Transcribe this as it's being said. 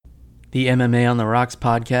The MMA on the Rocks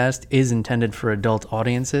podcast is intended for adult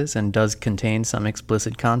audiences and does contain some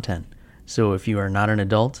explicit content. So if you are not an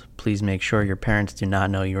adult, please make sure your parents do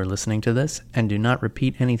not know you are listening to this and do not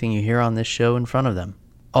repeat anything you hear on this show in front of them.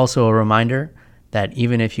 Also a reminder that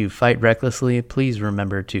even if you fight recklessly, please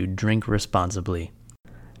remember to drink responsibly.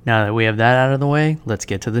 Now that we have that out of the way, let's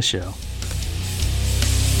get to the show.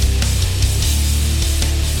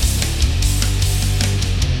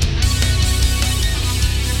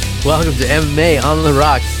 Welcome to MMA on the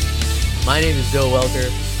Rocks. My name is Bill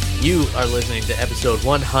Welker. You are listening to episode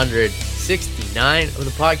 169 of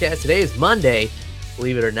the podcast. Today is Monday,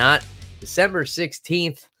 believe it or not, December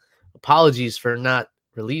 16th. Apologies for not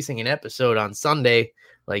releasing an episode on Sunday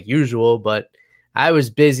like usual, but I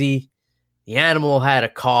was busy. The animal had a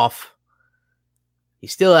cough. He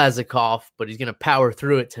still has a cough, but he's going to power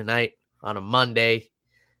through it tonight on a Monday.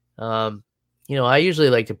 I usually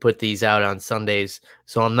like to put these out on Sundays,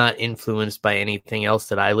 so I'm not influenced by anything else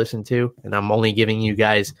that I listen to, and I'm only giving you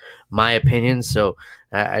guys my opinions. So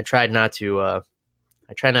I tried not to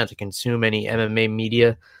consume any MMA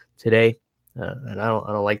media today, and I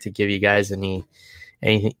don't like to give you guys any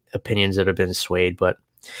opinions that have been swayed. But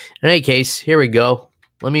in any case, here we go.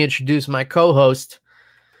 Let me introduce my co-host,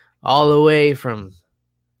 all the way from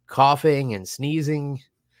coughing and sneezing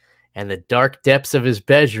and the dark depths of his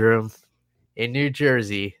bedroom in New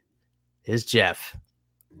Jersey, is Jeff,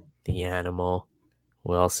 the animal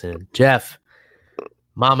Wilson. Jeff,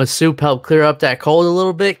 Mama Soup helped clear up that cold a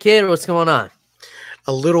little bit, kid. What's going on?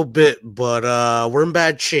 A little bit, but we're in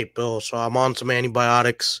bad shape, Bill. So I'm on some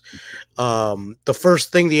antibiotics. The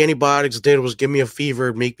first thing the antibiotics did was give me a fever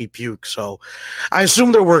and make me puke. So I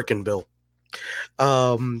assume they're working, Bill.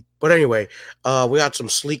 But anyway, we got some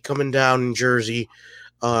sleet coming down in Jersey.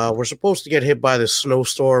 We're supposed to get hit by this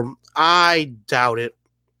snowstorm. I doubt it.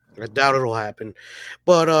 I doubt it'll happen.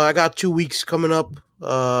 But I got 2 weeks coming up,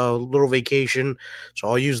 little vacation. So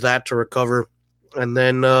I'll use that to recover. And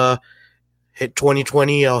then hit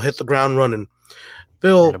 2020, I'll hit the ground running.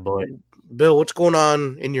 Bill, what's going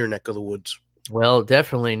on in your neck of the woods? Well,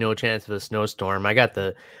 definitely no chance of a snowstorm. I got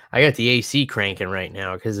the AC cranking right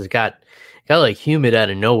now because it got like humid out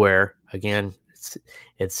of nowhere again.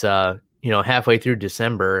 It's halfway through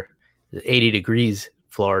December, 80 degrees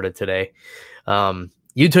Florida today.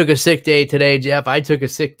 You took a sick day today, Jeff. I took a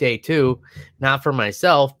sick day too, not for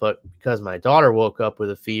myself, but because my daughter woke up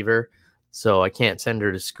with a fever, so I can't send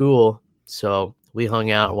her to school. So we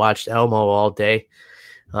hung out and watched Elmo all day,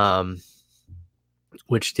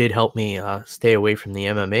 which did help me stay away from the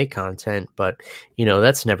MMA content. But,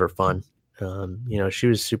 that's never fun. She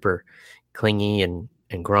was super clingy and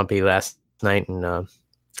grumpy last night, and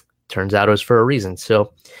turns out it was for a reason.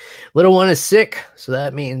 So little one is sick. So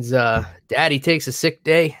that means daddy takes a sick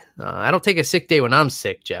day. I don't take a sick day when I'm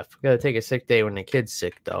sick, Jeff. I got to take a sick day when the kid's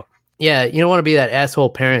sick, though. Yeah, you don't want to be that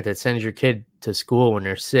asshole parent that sends your kid to school when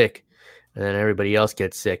they're sick and then everybody else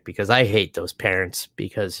gets sick, because I hate those parents,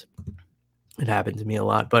 because it happened to me a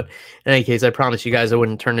lot. But in any case, I promise you guys I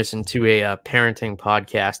wouldn't turn this into a parenting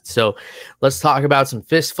podcast. So let's talk about some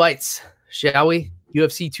fist fights, shall we?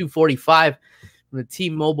 UFC 245 from the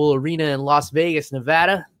T-Mobile Arena in Las Vegas,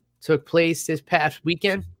 Nevada, took place this past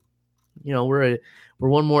weekend. We're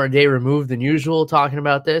one more day removed than usual talking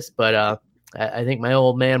about this, but I think my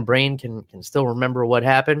old man brain can still remember what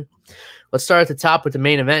happened. Let's start at the top with the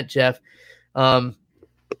main event, Jeff.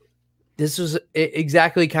 This was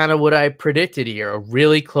exactly kind of what I predicted here. A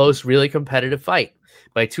really close, really competitive fight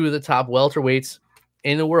by two of the top welterweights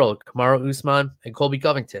in the world, Kamaru Usman and Colby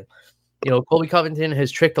Covington. Colby Covington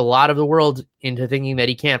has tricked a lot of the world into thinking that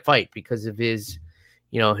he can't fight because of his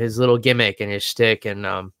little gimmick and his shtick. And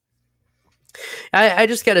I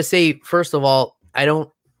just got to say, first of all, I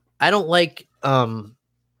don't like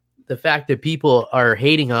the fact that people are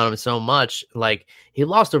hating on him so much. Like, he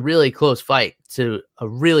lost a really close fight to a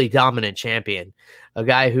really dominant champion, a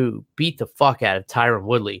guy who beat the fuck out of Tyron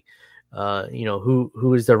Woodley,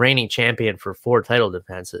 who is the reigning champion for 4 title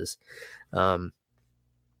defenses.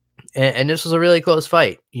 And this was a really close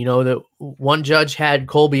fight. The one judge had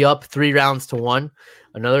Colby up 3-1.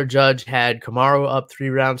 Another judge had Kamaru up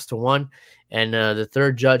 3-1. And the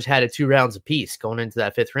third judge had it 2 rounds apiece going into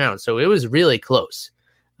that 5th round. So it was really close.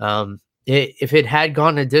 If it had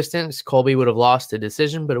gone a distance, Colby would have lost a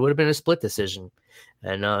decision, but it would have been a split decision.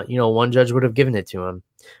 And, one judge would have given it to him.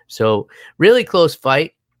 So really close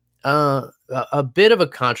fight. A bit of a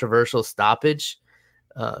controversial stoppage.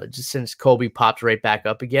 Just since Colby popped right back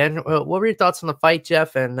up again. What were your thoughts on the fight,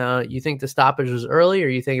 Jeff? And you think the stoppage was early, or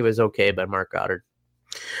you think it was okay by Mark Goddard?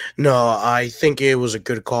 No, I think it was a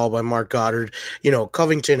good call by Mark Goddard.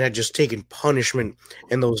 Covington had just taken punishment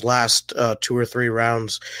in those last 2 or 3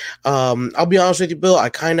 rounds. I'll be honest with you, Bill. I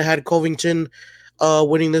kind of had Covington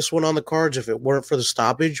winning this one on the cards if it weren't for the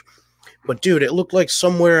stoppage. But, dude, it looked like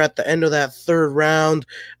somewhere at the end of that third round,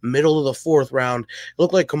 middle of the fourth round, it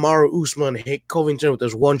looked like Kamaru Usman hit Covington with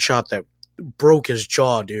this one shot that broke his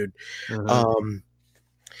jaw, dude. Mm-hmm.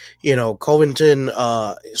 Covington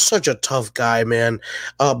is such a tough guy, man.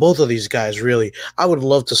 Both of these guys, really. I would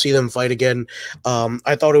love to see them fight again.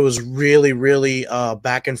 I thought it was really, really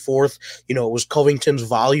back and forth. It was Covington's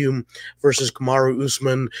volume versus Kamaru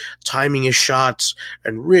Usman, timing his shots,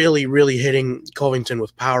 and really, really hitting Covington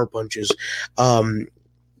with power punches.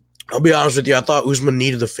 I'll be honest with you. I thought Usman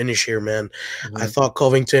needed the finish here, man. Mm-hmm. I thought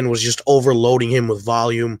Covington was just overloading him with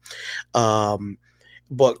volume.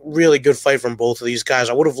 But really good fight from both of these guys.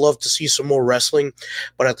 I would have loved to see some more wrestling,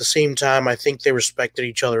 but at the same time, I think they respected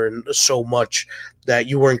each other so much that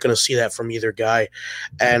you weren't going to see that from either guy.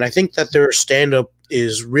 And I think that their stand-up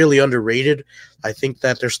is really underrated. I think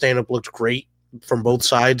that their stand-up looked great from both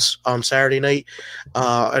sides on Saturday night.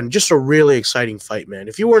 And just a really exciting fight, man.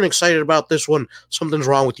 If you weren't excited about this one, something's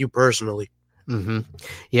wrong with you personally. Mm-hmm.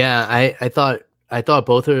 Yeah, I thought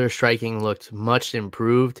both of their striking looked much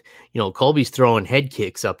improved. Colby's throwing head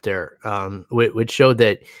kicks up there, which showed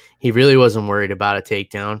that he really wasn't worried about a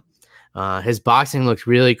takedown. His boxing looked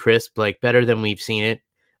really crisp, like better than we've seen it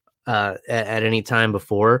at any time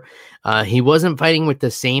before. He wasn't fighting with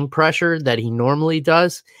the same pressure that he normally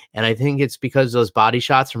does, and I think it's because those body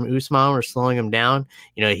shots from Usman were slowing him down.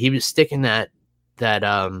 He was sticking that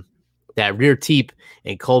rear teep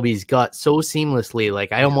in Colby's gut so seamlessly.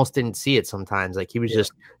 Like I almost didn't see it sometimes. Like he was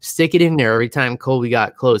just stick it in there every time Colby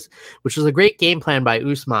got close, which was a great game plan by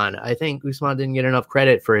Usman. I think Usman didn't get enough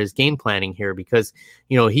credit for his game planning here because,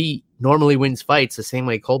 he normally wins fights the same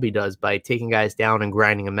way Colby does by taking guys down and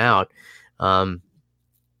grinding them out.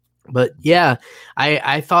 But yeah,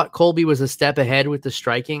 I thought Colby was a step ahead with the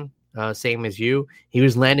striking. Same as you. He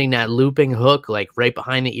was landing that looping hook like right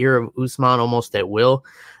behind the ear of Usman almost at will.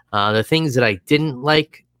 The things that I didn't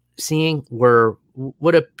like seeing were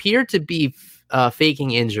what appeared to be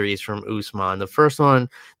faking injuries from Usman. The first one,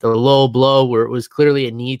 the low blow where it was clearly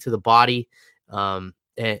a knee to the body, and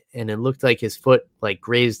it looked like his foot like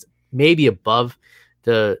grazed maybe above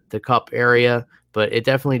the cup area, but it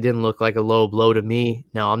definitely didn't look like a low blow to me.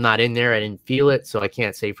 Now, I'm not in there. I didn't feel it, so I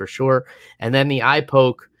can't say for sure. And then the eye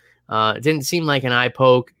poke, it didn't seem like an eye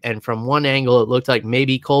poke, and from one angle, it looked like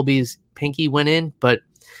maybe Colby's pinky went in, but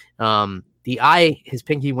the eye his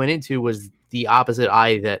pinky went into was the opposite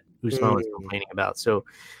eye that Usman was complaining about. So,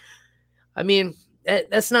 I mean,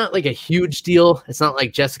 that's not like a huge deal. It's not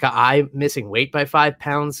like Jessica Eye missing weight by 5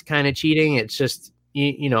 pounds kind of cheating. It's just,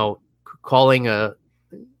 calling a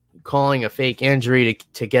fake injury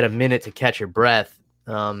to get a minute to catch your breath.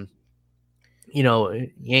 You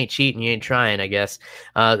ain't cheating, you ain't trying, I guess.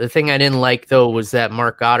 The thing I didn't like, though, was that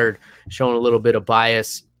Mark Goddard showing a little bit of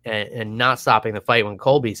bias and not stopping the fight when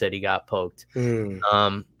Colby said he got poked,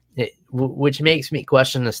 which makes me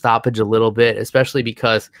question the stoppage a little bit, especially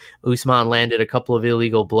because Usman landed a couple of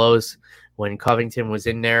illegal blows when Covington was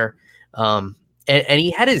in there. And he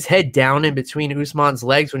had his head down in between Usman's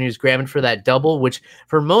legs when he was grabbing for that double, which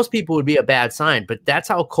for most people would be a bad sign, but that's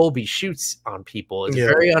how Colby shoots on people. It's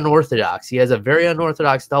very unorthodox. He has a very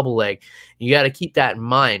unorthodox double leg. You got to keep that in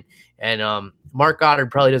mind. And Mark Goddard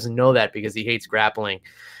probably doesn't know that because he hates grappling.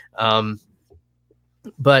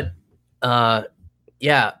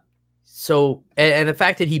 Yeah. So, and the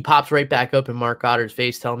fact that he pops right back up in Mark Goddard's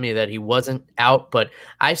face telling me that he wasn't out, but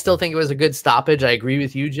I still think it was a good stoppage. I agree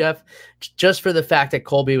with you, Jeff, just for the fact that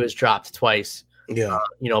Colby was dropped twice. Yeah.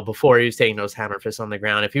 Before he was taking those hammer fists on the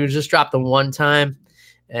ground. If he was just dropped the one time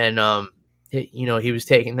and, he was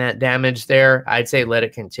taking that damage there, I'd say let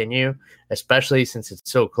it continue, especially since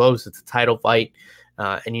it's so close. It's a title fight.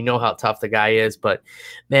 And you know how tough the guy is. But,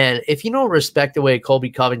 man, if you don't respect the way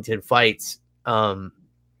Colby Covington fights,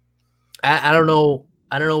 I don't know.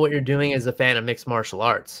 I don't know what you're doing as a fan of mixed martial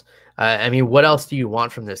arts. I mean, what else do you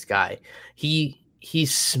want from this guy? He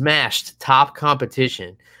smashed top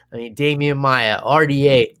competition. I mean, Damian Maia,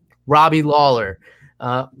 RDA, Robbie Lawler,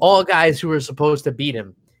 all guys who were supposed to beat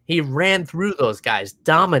him. He ran through those guys,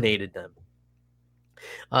 dominated them.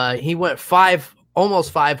 He went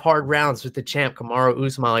almost 5 hard rounds with the champ Kamaru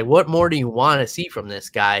Usman. Like, what more do you want to see from this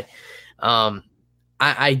guy?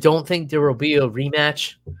 I don't think there will be a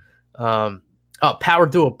rematch.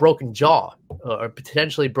 Powered through a broken jaw or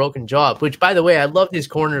potentially broken jaw, which, by the way, I loved his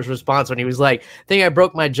corner's response when he was like, I think I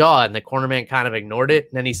broke my jaw, and the cornerman kind of ignored it.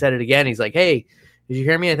 And then he said it again. He's like, hey, Did you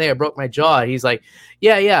hear me? I think I broke my jaw. He's like,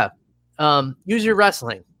 yeah. Use your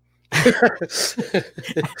wrestling. I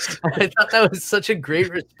thought that was such a great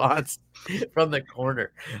response from the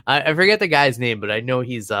corner. I forget the guy's name, but I know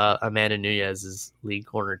he's Amanda Nunez's lead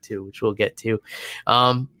corner too, which we'll get to.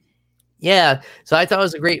 Yeah, so I thought it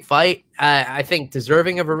was a great fight. I think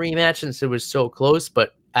deserving of a rematch since it was so close,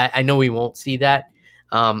 but I know we won't see that.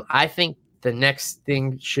 I think the next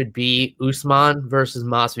thing should be Usman versus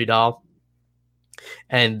Masvidal,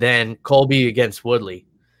 and then Colby against Woodley.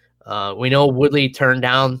 We know Woodley turned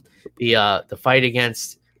down the fight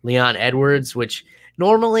against Leon Edwards, which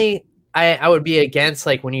normally I would be against.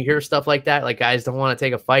 Like when you hear stuff like that, like guys don't want to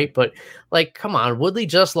take a fight, but like, come on, Woodley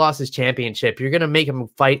just lost his championship. You're gonna make him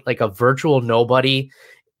fight like a virtual nobody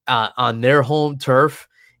on their home turf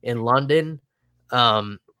in London.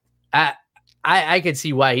 I could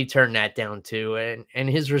see why he turned that down too, and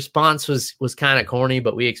his response was kind of corny,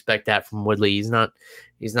 but we expect that from Woodley. He's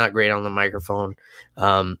not great on the microphone,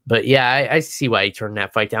 but yeah, I see why he turned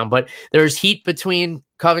that fight down. But there's heat between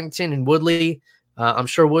Covington and Woodley. I'm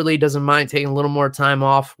sure Woodley doesn't mind taking a little more time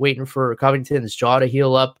off, waiting for Covington's jaw to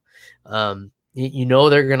heal up. You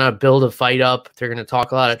know they're gonna build a fight up. They're gonna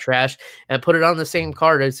talk a lot of trash and put it on the same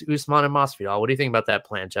card as Usman and Masvidal. What do you think about that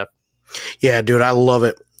plan, Jeff? Yeah, dude, I love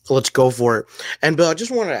it. Let's go for it. And Bill, I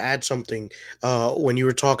just wanted to add something. When you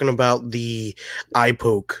were talking about the eye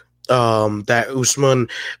poke that Usman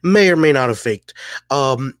may or may not have faked,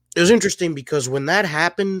 it was interesting because when that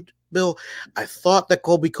happened, Bill, I thought that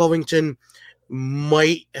Colby Covington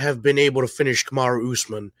might have been able to finish Kamaru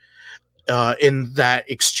Usman in that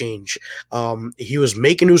exchange. He was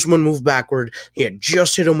making Usman move backward. He had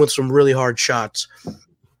just hit him with some really hard shots.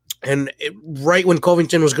 And right when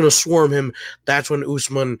Covington was going to swarm him, that's when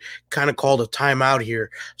Usman kind of called a timeout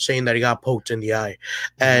here, saying that he got poked in the eye.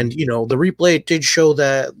 And, you know, the replay did show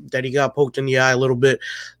that he got poked in the eye a little bit.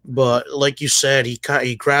 But like you said, he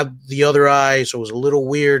grabbed the other eye, so it was a little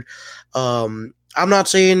weird. I'm not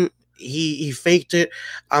saying he faked it.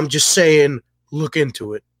 I'm just saying look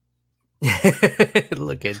into it.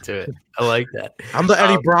 Look into it. I like that. I'm the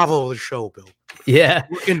Eddie Bravo of the show, Bill. Yeah.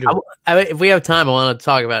 Look into it. If we have time, I want to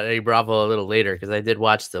talk about Eddie Bravo a little later because I did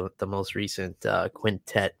watch the most recent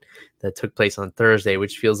quintet that took place on Thursday,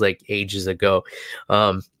 which feels like ages ago.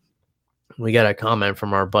 We got a comment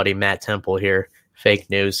from our buddy Matt Temple here. Fake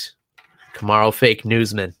news. Kamaru fake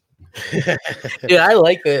newsman. Dude, I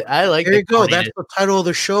like it. There you go. That's the title of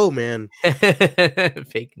the show, man.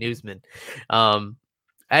 Fake newsman.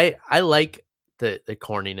 I like the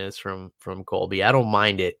corniness from Colby. I don't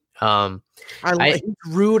mind it. He's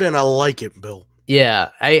rude and I like it, Bill. Yeah.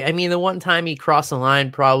 I mean, the one time he crossed the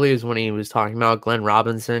line probably was when he was talking about Glenn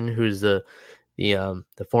Robinson, who's the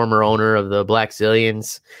former owner of the Black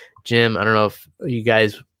Zillions. Jim, I don't know if you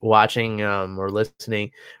guys watching or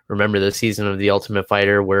listening remember the season of The Ultimate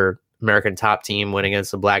Fighter where American Top Team went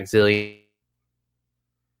against the Black Zillions,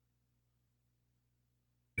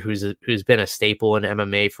 who's been a staple in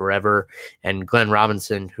MMA forever, and Glenn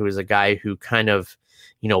Robinson, who is a guy who kind of,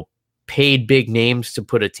 you know, paid big names to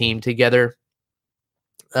put a team together.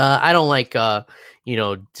 I don't like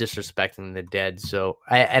disrespecting the dead. So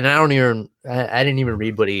I didn't even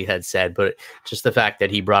read what he had said, but just the fact that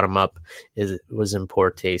he brought him up was in poor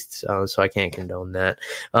taste. So I can't condone that.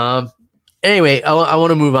 Anyway, I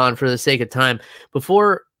want to move on for the sake of time.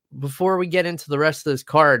 Before we get into the rest of this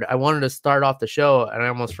card, I wanted to start off the show, and I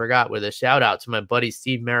almost forgot, with a shout out to my buddy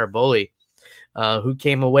Steve Maraboli, who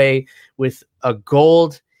came away with a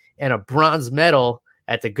gold and a bronze medal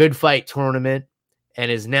at the Good Fight tournament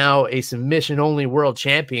and is now a submission-only world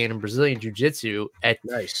champion in Brazilian Jiu-Jitsu at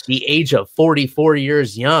the age of 44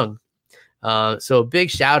 years young. So a big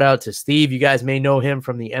shout-out to Steve. You guys may know him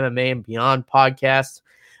from the MMA and Beyond podcast.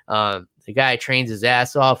 The guy trains his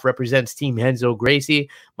ass off, represents Team Renzo Gracie,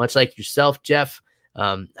 much like yourself, Jeff.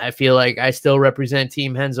 I feel like I still represent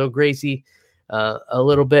Team Renzo Gracie a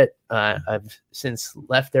little bit. I've since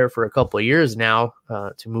left there for a couple of years now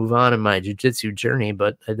to move on in my jiu-jitsu journey,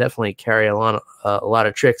 but I definitely carry a lot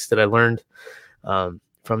of tricks that I learned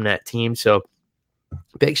from that team. So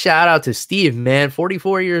big shout out to Steve, man,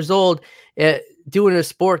 44 years old, doing a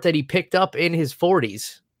sport that he picked up in his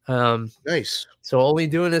 40s. Nice. So only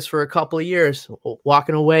doing this for a couple of years,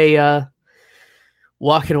 walking away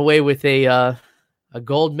with a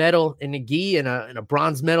gold medal in the gi and a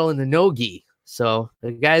bronze medal in the no gi. So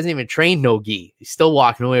the guy hasn't even trained no gi. He's still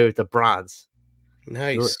walking away with the bronze.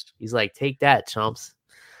 Nice. He's like, take that, chumps.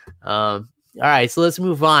 All right, so let's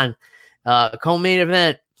move on. Co-main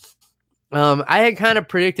event. I had kind of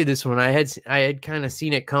predicted this one. I had kind of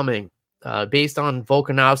seen it coming. Based on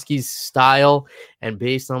Volkanovski's style and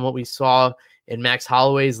based on what we saw in Max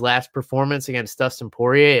Holloway's last performance against Dustin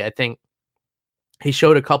Poirier. I think he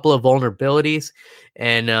showed a couple of vulnerabilities,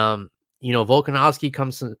 and Volkanovski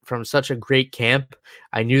comes from such a great camp.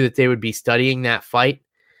 I knew that they would be studying that fight.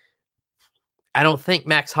 I don't think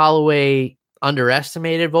Max Holloway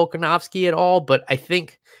underestimated Volkanovski at all, but I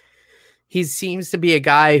think he seems to be a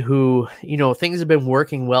guy who, things have been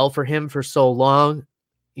working well for him for so long,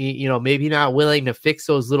 maybe not willing to fix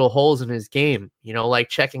those little holes in his game, like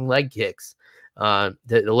checking leg kicks. The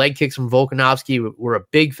leg kicks from Volkanovski were a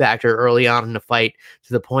big factor early on in the fight,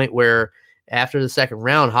 to the point where after the second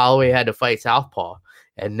round, Holloway had to fight southpaw,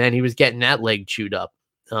 and then he was getting that leg chewed up.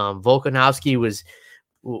 Volkanovski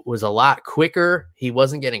was a lot quicker. He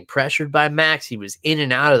wasn't getting pressured by Max. He was in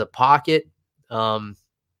and out of the pocket. The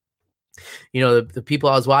people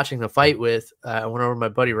I was watching the fight with, I went over to my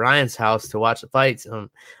buddy Ryan's house to watch the fights. A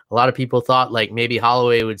lot of people thought like maybe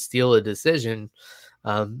Holloway would steal a decision.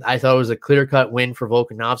 I thought it was a clear-cut win for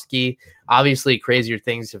Volkanovski. Obviously, crazier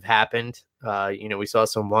things have happened. We saw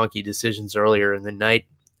some wonky decisions earlier in the night.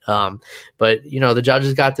 But the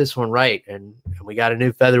judges got this one right, and we got a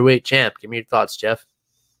new featherweight champ. Give me your thoughts, Jeff.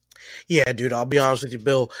 Yeah, dude, I'll be honest with you,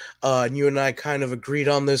 Bill. And you and I kind of agreed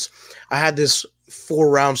on this. I had this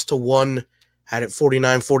 4-1, had it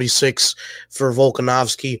 49-46 for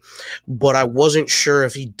Volkanovski, but I wasn't sure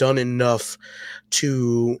if he'd done enough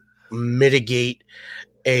to mitigate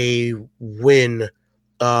a win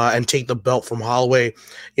and take the belt from Holloway.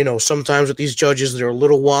 Sometimes with these judges, they're a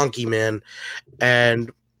little wonky, man.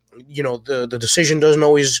 And, the decision doesn't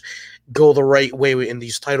always go the right way in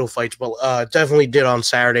these title fights, but definitely did on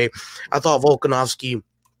Saturday. I thought Volkanovski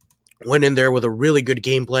went in there with a really good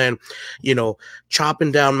game plan,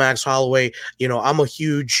 chopping down Max Holloway. I'm a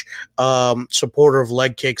huge supporter of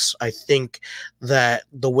leg kicks. I think that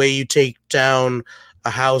the way you take down a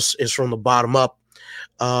house is from the bottom up.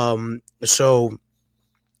 I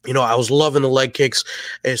was loving the leg kicks,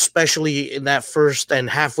 especially in that first and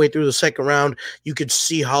halfway through the second round. You could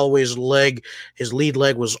see Holloway's leg, his lead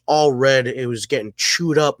leg was all red. It was getting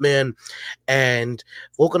chewed up, man. And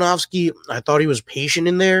Volkanovski, I thought he was patient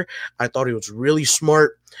in there. I thought he was really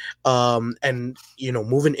smart.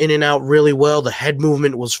 Moving in and out really well. The head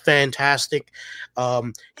movement was fantastic.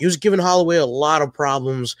 He was giving Holloway a lot of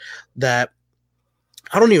problems that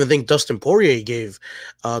I don't even think Dustin Poirier gave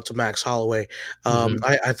to Max Holloway.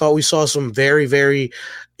 I thought we saw some very, very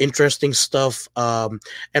interesting stuff. And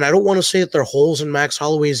I don't want to say that there are holes in Max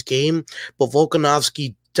Holloway's game, but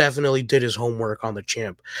Volkanovski definitely did his homework on the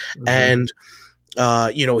champ. And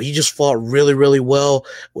he just fought really, really well,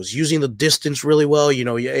 was using the distance really well.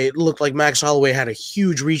 It looked like Max Holloway had a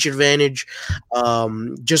huge reach advantage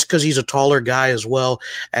just because he's a taller guy as well.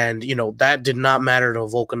 And, that did not matter to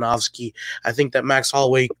Volkanovski. I think that Max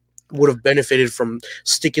Holloway would have benefited from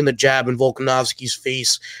sticking the jab in Volkanovski's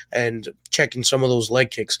face and checking some of those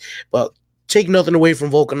leg kicks. But take nothing away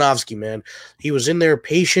from Volkanovski, man. He was in there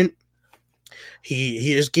patient.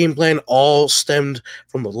 His game plan all stemmed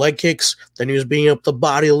from the leg kicks. Then he was beating up the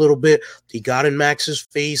body a little bit. He got in Max's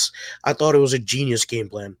face. I thought it was a genius game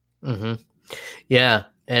plan. Yeah,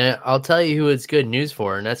 and I'll tell you who it's good news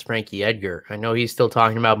for, and that's Frankie Edgar. I know he's still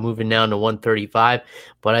talking about moving down to 135,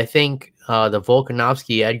 but I think the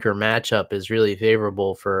Volkanovski-Edgar matchup is really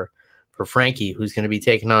favorable for Frankie, who's going to be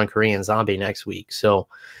taking on Korean Zombie next week. So,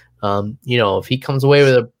 if he comes away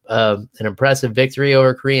with an impressive victory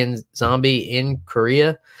over Korean Zombie in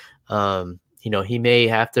Korea, he may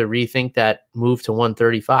have to rethink that move to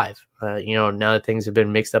 135. Now that things have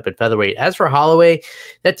been mixed up at featherweight. As for Holloway,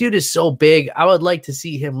 that dude is so big. I would like to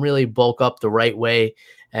see him really bulk up the right way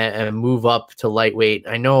and move up to lightweight.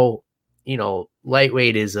 I know,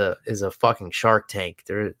 lightweight is a fucking shark tank.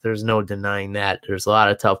 There's no denying that. There's a lot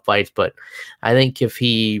of tough fights, but I think if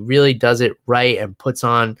he really does it right and puts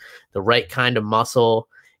on the right kind of muscle,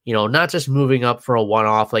 not just moving up for a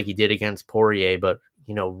one-off like he did against Poirier, but,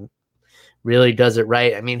 really does it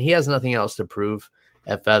right. I mean, he has nothing else to prove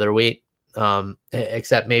at featherweight,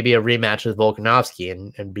 except maybe a rematch with Volkanovski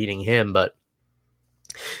and beating him. But,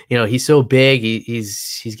 he's so big.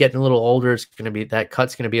 He's getting a little older. That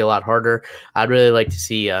cut's going to be a lot harder. I'd really like to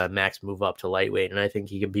see Max move up to lightweight, and I think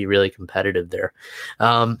he could be really competitive there.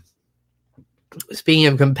 Speaking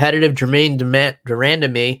of competitive, Germaine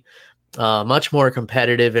Durandamy, much more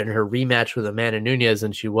competitive in her rematch with Amanda Nunes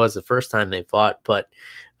than she was the first time they fought, but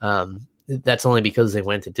that's only because they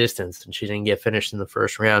went to distance and she didn't get finished in the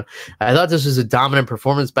first round. I thought this was a dominant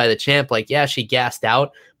performance by the champ. She gassed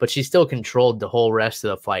out, but she still controlled the whole rest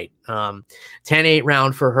of the fight. 10-8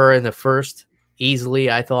 round for her in the first, easily,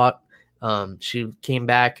 I thought. She came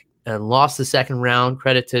back and lost the second round.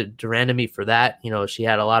 Credit to de Randamie for that. You know, she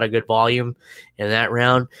had a lot of good volume in that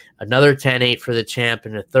round. Another 10-8 for the champ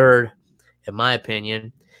in the third, in my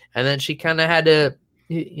opinion. And then she kind of had to,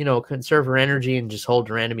 you know, conserve her energy and just hold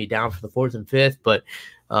de Randamie down for the fourth and fifth. But,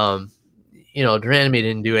 you know, de Randamie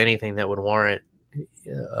didn't do anything that would warrant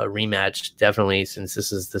a rematch, definitely, since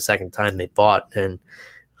this is the second time they fought. And,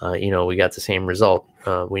 you know, we got the same result.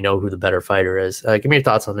 We know who the better fighter is. Give me your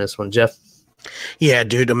thoughts on this one, Jeff. Yeah,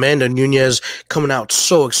 dude, Amanda Nunes coming out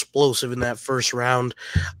so explosive in that first round.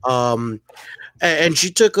 And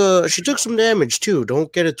she took some damage too.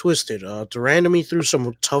 Don't get it twisted. de Randamie threw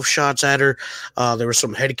some tough shots at her. There were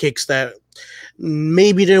some head kicks that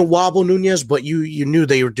maybe didn't wobble Nunes, but you knew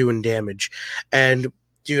they were doing damage. And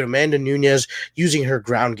dude, Amanda Nunes using her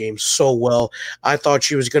ground game so well. I thought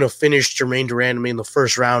she was going to finish Germaine de Randamie in the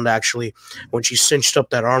first round, actually, when she cinched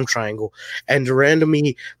up that arm triangle. And de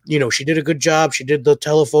Randamie, you know, she did a good job. She did the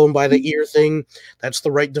telephone by the ear thing. That's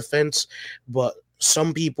the right defense. But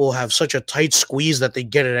some people have such a tight squeeze that they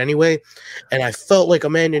get it anyway. And I felt like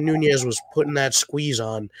Amanda Nunes was putting that squeeze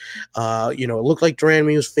on. You know, it looked like de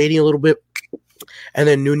Randamie was fading a little bit. And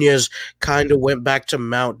then Nunes kind of went back to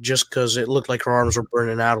mount just because it looked like her arms were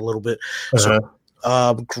burning out a little bit. So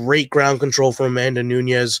great ground control from Amanda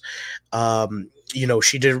Nunes. You know,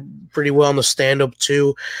 she did pretty well on the stand-up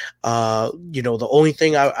too. You know, the only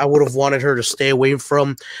thing I would have wanted her to stay away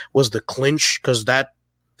from was the clinch, because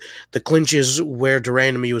the clinch is where de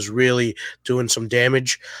Randamie was really doing some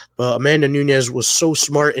damage. But Amanda Nunes was so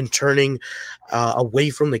smart in turning away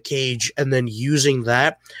from the cage and then using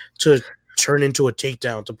that to turn into a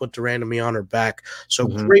takedown to put de Randamie on her back. So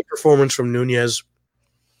great performance from Nunes.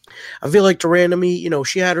 I feel like de Randamie, you know,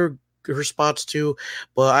 she had her spots too,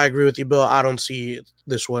 but I agree with you, Bill. I don't see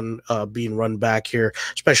this one being run back here,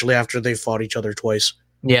 especially after they fought each other twice.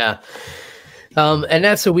 Yeah. And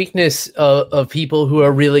that's a weakness of people who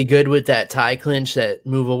are really good with that Thai clinch that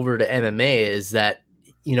move over to MMA, is that,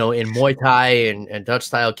 you know, in Muay Thai and Dutch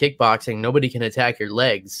style kickboxing, nobody can attack your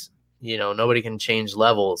legs. You know, nobody can change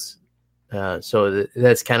levels. So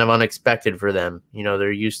that's kind of unexpected for them. You know,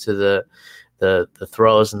 they're used to the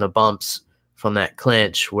throws and the bumps from that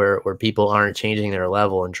clinch where people aren't changing their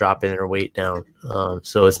level and dropping their weight down.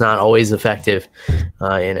 So it's not always effective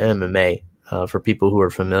in MMA for people who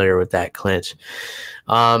are familiar with that clinch.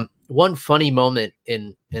 One funny moment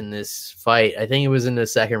in this fight, I think it was in the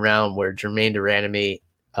second round, where Germaine de Randamie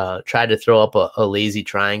tried to throw up a lazy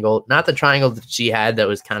triangle. Not the triangle that she had that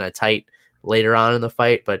was kind of tight later on in the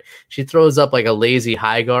fight, but she throws up like a lazy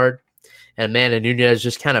high guard, and Amanda Nunes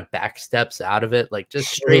just kind of backsteps out of it, like just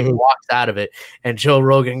straight walks out of it. And Joe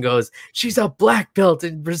Rogan goes, "She's a black belt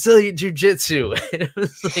in Brazilian Jiu-Jitsu." And it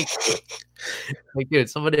was like, dude,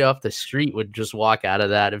 somebody off the street would just walk out of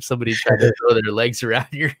that if somebody tried to throw their legs around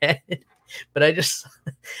your head. But I just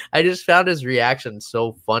found his reaction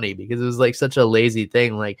so funny, because it was like such a lazy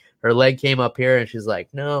thing. Like, her leg came up here and she's like,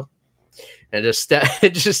 "No," and just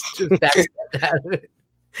backstepped out of it.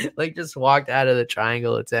 Like, just walked out of the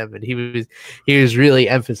triangle attempt. And he was really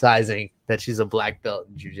emphasizing that she's a black belt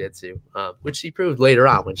in jiu-jitsu, which she proved later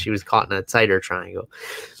on when she was caught in a tighter triangle.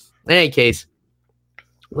 In any case,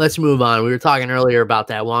 let's move on. We were talking earlier about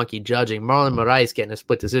that wonky judging. Marlon Moraes getting a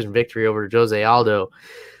split decision victory over Jose Aldo,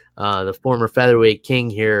 the former featherweight king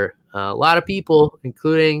here. A lot of people,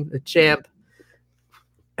 including the champ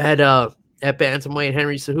at bantamweight,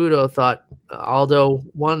 Henry Cejudo, thought Aldo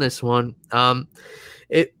won this one.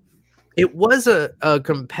 It was a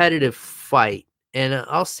competitive fight, and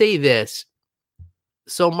I'll say this.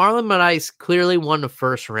 So Marlon Moraes clearly won the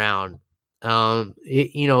first round.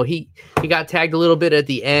 He got tagged a little bit at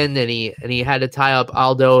the end, and he had to tie up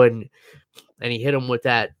Aldo, and he hit him with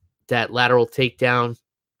that lateral takedown,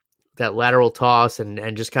 that lateral toss,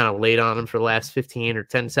 and just kind of laid on him for the last 15 or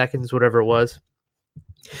 10 seconds, whatever it was.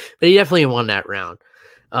 But he definitely won that round.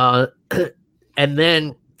 And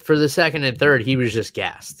then for the second and third, he was just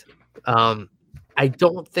gassed. I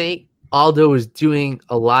don't think Aldo was doing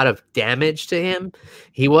a lot of damage to him.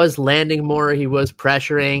 He was landing more. He was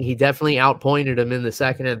pressuring. He definitely outpointed him in the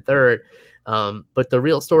second and third. But the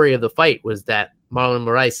real story of the fight was that Marlon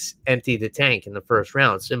Moraes emptied the tank in the first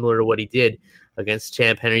round, similar to what he did against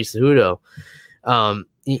champ Henry Cejudo. Trying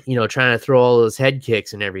to throw all those head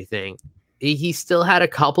kicks and everything. He still had a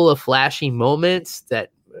couple of flashy moments that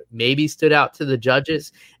maybe stood out to the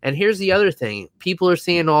judges. And here's the other thing. People are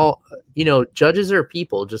seeing judges are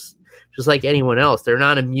people just like anyone else. They're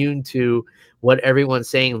not immune to what everyone's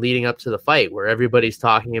saying leading up to the fight, where everybody's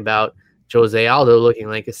talking about Jose Aldo looking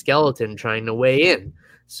like a skeleton trying to weigh in.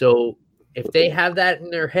 So if they have that in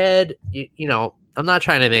their head, I'm not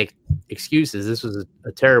trying to make excuses. This was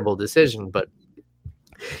a terrible decision. But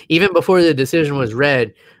even before the decision was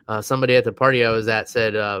read, somebody at the party I was at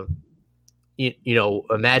said,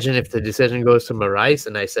 imagine if the decision goes to Moraes.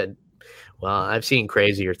 And I said, well, I've seen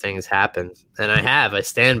crazier things happen, and I have. I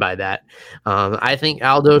stand by that. I think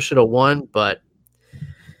Aldo should have won, but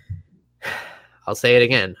I'll say it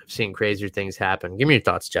again. I've seen crazier things happen. Give me your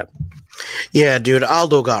thoughts, Jeff. Yeah, dude,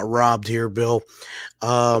 Aldo got robbed here, Bill.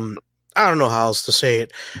 I don't know how else to say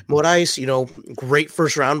it. Moraes, great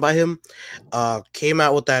first round by him. Came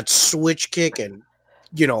out with that switch kick and,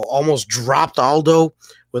 almost dropped Aldo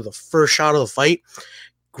with the first shot of the fight.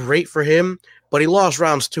 Great for him. But he lost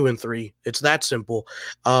rounds 2 and 3. It's that simple.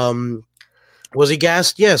 Was he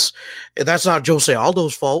gassed? Yes. That's not Jose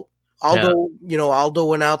Aldo's fault. Aldo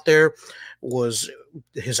went out there,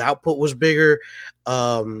 his output was bigger. He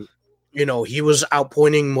was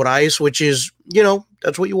outpointing Moraes, which is,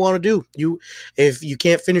 that's what you want to do. If you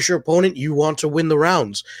can't finish your opponent, you want to win the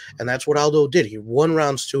rounds. And that's what Aldo did. He won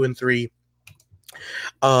rounds 2 and 3.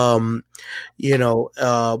 Was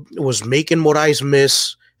making Moraes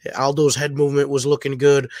miss. Aldo's head movement was looking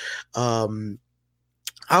good. I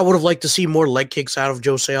would have liked to see more leg kicks out of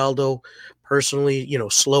Jose Aldo. Personally,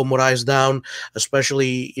 slow Moraes down,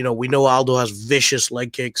 especially, we know Aldo has vicious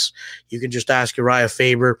leg kicks. You can just ask Uriah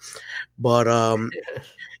Faber. But,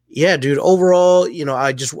 yeah, dude, overall,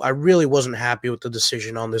 I really wasn't happy with the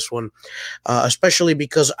decision on this one, especially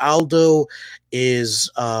because Aldo is,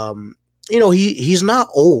 he's not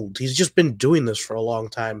old. He's just been doing this for a long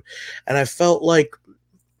time. And I felt like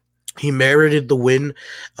he merited the win,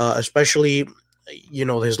 especially,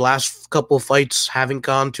 his last couple of fights haven't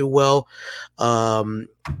gone too well. And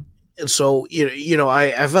so,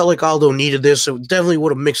 I felt like Aldo needed this. It definitely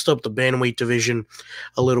would have mixed up the bantamweight division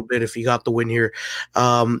a little bit if he got the win here.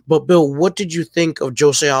 But, Bill, what did you think of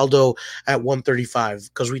Jose Aldo at 135?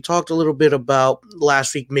 Because we talked a little bit about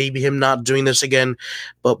last week, maybe him not doing this again.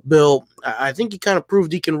 But, Bill, I think he kind of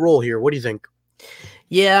proved he can roll here. What do you think?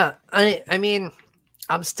 Yeah, I mean,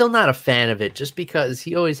 I'm still not a fan of it just because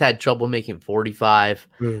he always had trouble making 45.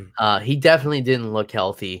 He definitely didn't look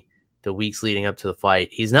healthy the weeks leading up to the fight.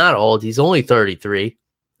 He's not old. He's only 33.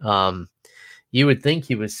 You would think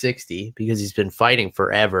he was 60 because he's been fighting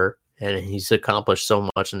forever and he's accomplished so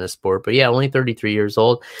much in this sport. But yeah, only 33 years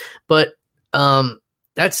old. But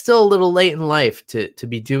that's still a little late in life to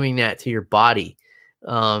be doing that to your body.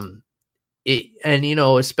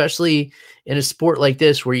 Especially in a sport like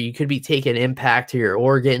this where you could be taking impact to your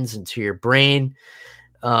organs and to your brain.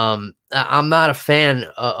 I'm not a fan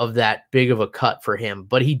of that big of a cut for him,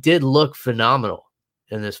 but he did look phenomenal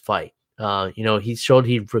in this fight. He showed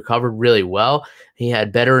he recovered really well. He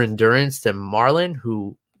had better endurance than Marlon,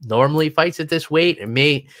 who normally fights at this weight. It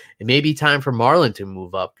may be time for Marlon to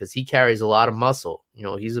move up because he carries a lot of muscle.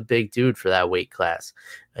 He's a big dude for that weight class,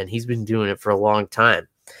 and he's been doing it for a long time.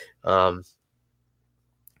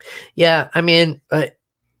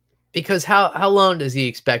 Because how long does he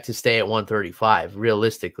expect to stay at 135?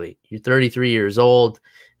 Realistically, you're 33 years old.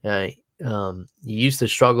 You used to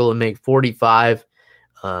struggle to make 45.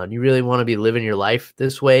 You really want to be living your life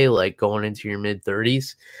this way, like going into your mid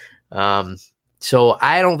 30s. So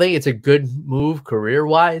I don't think it's a good move career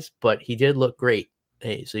wise, but he did look great.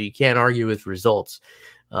 Hey, so you can't argue with results.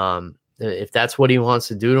 If that's what he wants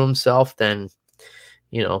to do to himself, then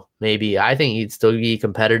maybe I think he'd still be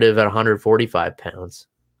competitive at 145 pounds.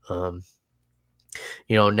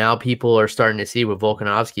 Now people are starting to see what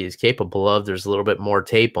Volkanovski is capable of. There's a little bit more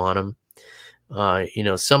tape on him.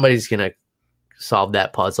 Somebody's going to solve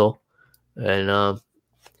that puzzle. And,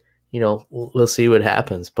 we'll see what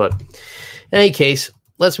happens. But in any case,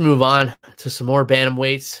 let's move on to some more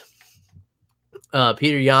bantamweights.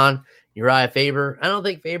 Peter Yan, Uriah Faber. I don't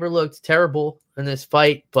think Faber looked terrible in this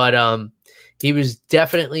fight, but he was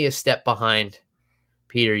definitely a step behind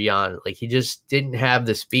Peter Yan. Like, he just didn't have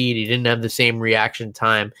the speed. He didn't have the same reaction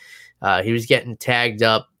time. He was getting tagged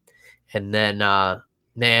up. And then,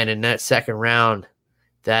 in that second round,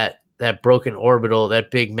 that broken orbital,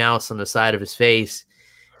 that big mouse on the side of his face.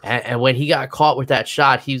 And when he got caught with that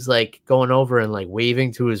shot, he was like going over and like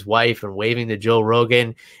waving to his wife and waving to Joe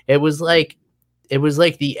Rogan. It was like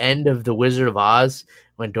the end of The Wizard of Oz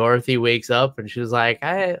when Dorothy wakes up and she was like,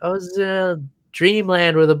 I was in a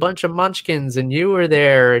dreamland with a bunch of munchkins and you were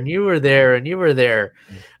there and you were there and you were there.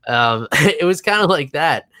 It was kind of like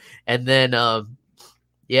that. And then,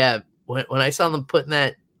 when I saw them putting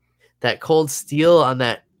that cold steel on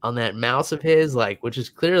that mouse of his, like, which is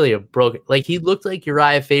clearly a broken, like, he looked like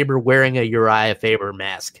Uriah Faber wearing a Uriah Faber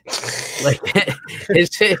mask. Like,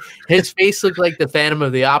 his face looked like the Phantom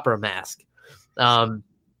of the Opera mask. But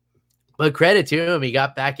But credit to him, he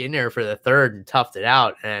got back in there for the third and toughed it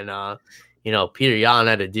out. And, Peter Yan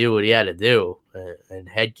had to do what he had to do and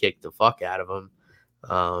head kick the fuck out of him.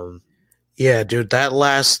 Yeah, dude,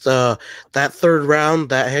 that third round,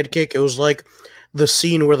 that head kick, it was like the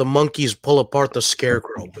scene where the monkeys pull apart the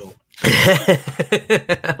scarecrow, Bill.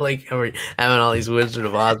 Like having all these Wizard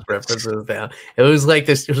of Oz references down. It was like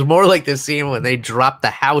this. It was more like the scene when they dropped the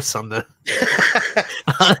house on the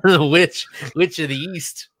on the witch of the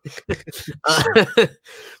East.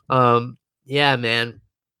 Yeah, man.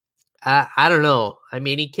 I don't know. I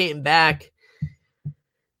mean, he came back.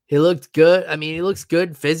 He looked good. I mean, he looks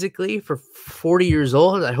good physically for 40 years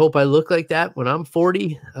old. I hope I look like that when I'm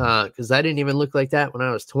 40, because I didn't even look like that when I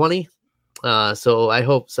was 20. So I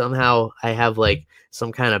hope somehow I have like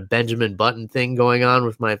some kind of Benjamin Button thing going on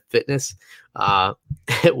with my fitness,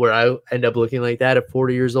 where I end up looking like that at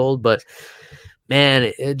 40 years old. But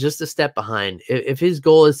man, just a step behind. If his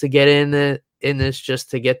goal is to get in this just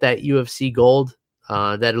to get that UFC gold,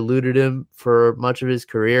 that eluded him for much of his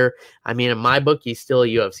career. I mean, in my book, he's still a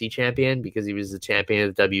UFC champion because he was the champion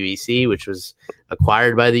of the WEC, which was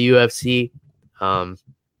acquired by the UFC.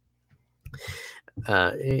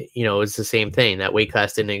 It's the same thing. That weight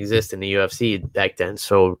class didn't exist in the UFC back then.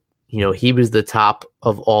 So, he was the top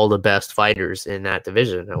of all the best fighters in that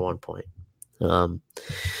division at one point.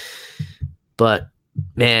 But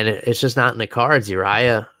man, it's just not in the cards,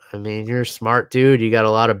 Uriah. I mean, you're a smart dude. You got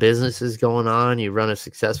a lot of businesses going on. You run a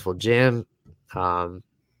successful gym.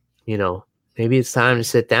 Maybe it's time to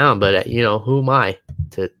sit down, but who am I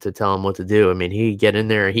to tell him what to do? I mean, he could get in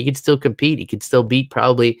there. He could still compete. He could still beat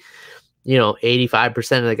probably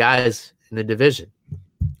 85% of the guys in the division.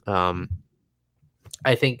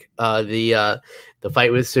 I think the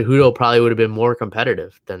fight with Cejudo probably would have been more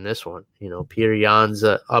competitive than this one. Peter Yan's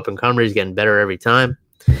up and comer. He's getting better every time.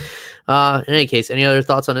 In any case, any other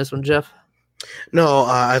thoughts on this one, Jeff? No,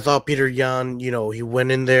 I thought Peter Yan, he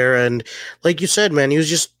went in there and, like you said, man, he was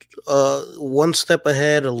just one step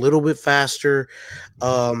ahead, a little bit faster.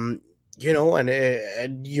 And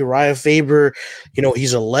Uriah Faber,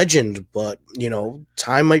 he's a legend, but,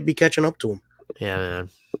 time might be catching up to him. Yeah,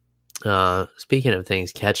 man. Speaking of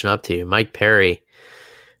things catching up to you, Mike Perry,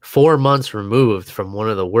 4 months removed from one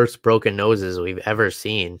of the worst broken noses we've ever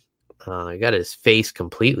seen. Got his face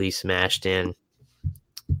completely smashed in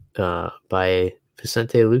by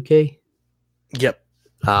Vicente Luque. Yep.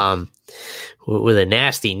 With a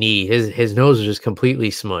nasty knee. His nose was just completely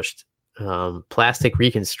smushed. Plastic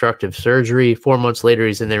reconstructive surgery. 4 months later,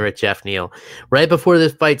 he's in there with Jeff Neal. Right before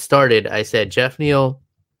this fight started, I said Jeff Neal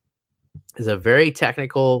is a very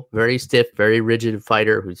technical, very stiff, very rigid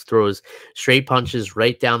fighter who throws straight punches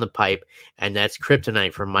right down the pipe, and that's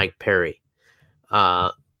kryptonite for Mike Perry.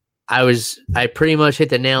 I pretty much hit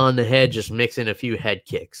the nail on the head, just mixing a few head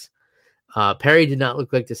kicks. Perry did not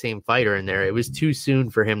look like the same fighter in there. It was too soon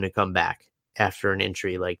for him to come back after an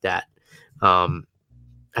injury like that.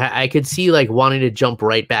 I could see like wanting to jump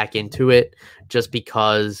right back into it just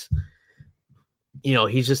because,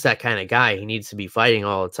 he's just that kind of guy. He needs to be fighting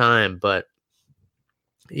all the time, but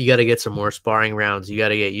you got to get some more sparring rounds. You got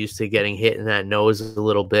to get used to getting hit in that nose a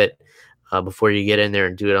little bit before you get in there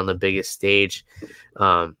and do it on the biggest stage.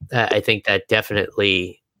 I think that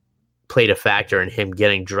definitely played a factor in him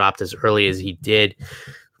getting dropped as early as he did.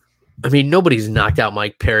 I mean, nobody's knocked out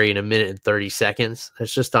Mike Perry in 1 minute and 30 seconds.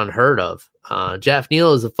 That's just unheard of. Jeff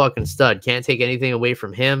Neal is a fucking stud. Can't take anything away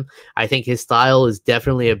from him. I think his style is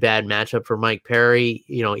definitely a bad matchup for Mike Perry,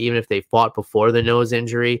 even if they fought before the nose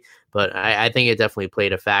injury. But I think it definitely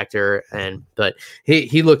played a factor. But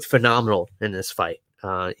he looked phenomenal in this fight.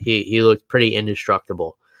 He looked pretty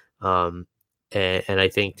indestructible. And I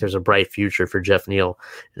think there's a bright future for Jeff Neal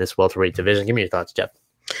in this welterweight division. Give me your thoughts, Jeff.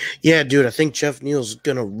 Yeah, dude, I think Jeff Neal's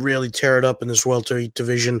going to really tear it up in this welterweight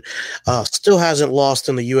division. Still hasn't lost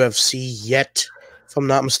in the UFC yet, if I'm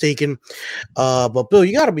not mistaken. But, Bill,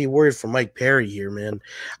 you got to be worried for Mike Perry here, man.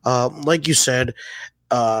 Like you said,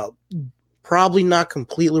 probably not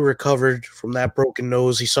completely recovered from that broken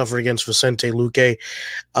nose he suffered against Vicente Luque.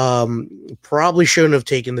 Probably shouldn't have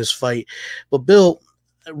taken this fight. But, Bill,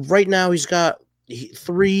 right now he's got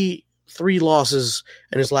three losses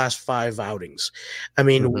in his last 5 outings. I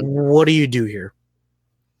mean, What do you do here?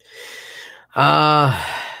 Yeah,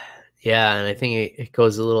 and I think it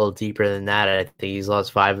goes a little deeper than that. I think he's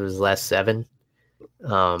lost 5 of his last 7.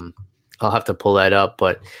 I'll have to pull that up,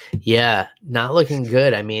 but yeah, not looking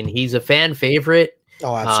good. I mean, he's a fan favorite.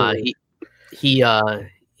 Oh, absolutely.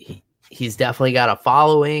 He's definitely got a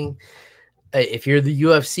following. If you're the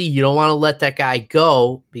UFC, you don't want to let that guy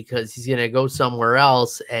go because he's going to go somewhere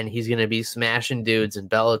else and he's going to be smashing dudes in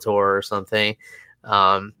Bellator or something.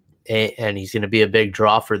 and he's going to be a big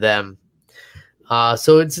draw for them.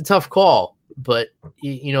 So it's a tough call, but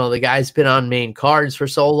the guy's been on main cards for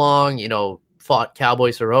so long, fought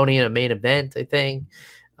Cowboy Cerrone in a main event, I think.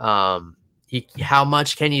 How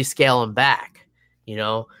much can you scale him back?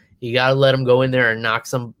 You got to let him go in there and knock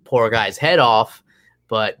some poor guy's head off,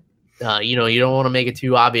 but you don't want to make it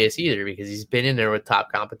too obvious either because he's been in there with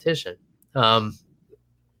top competition.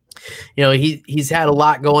 He's had a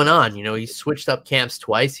lot going on. He switched up camps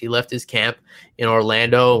twice. He left his camp in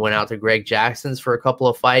Orlando, went out to Greg Jackson's for a couple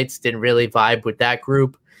of fights, didn't really vibe with that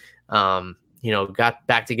group. Got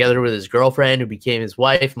back together with his girlfriend who became his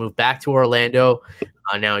wife, moved back to Orlando.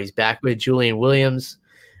 Now he's back with Julian Williams,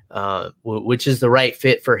 which is the right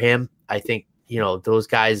fit for him. I think, those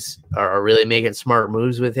guys are really making smart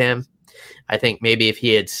moves with him. I think maybe if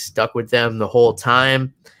he had stuck with them the whole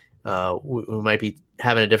time, we might be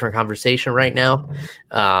having a different conversation right now.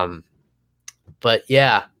 But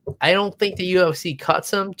yeah, I don't think the UFC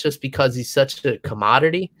cuts him just because he's such a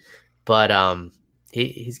commodity, but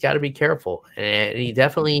he's got to be careful, and he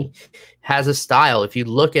definitely has a style. If you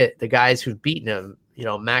look at the guys who've beaten him,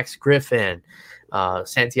 Max Griffin,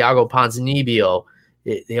 Santiago Ponzinibbio,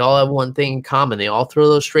 they all have one thing in common. They all throw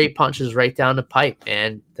those straight punches right down the pipe,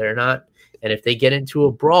 and they're not. And if they get into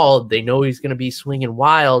a brawl, they know he's going to be swinging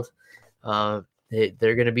wild. They're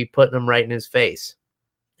going to be putting him right in his face.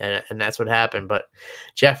 And that's what happened. But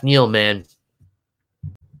Jeff Neal, man,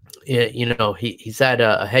 he's had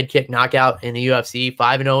a head kick knockout in the UFC,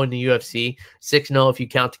 5-0 in the UFC, 6-0 if you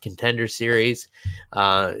count the Contender Series.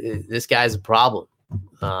 This guy's a problem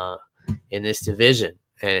in this division.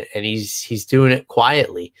 And he's doing it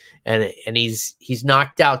quietly. And he's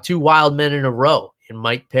knocked out 2 wild men in a row in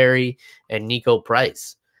Mike Perry and Nico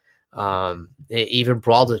Price. Even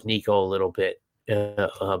brawled with Nico a little bit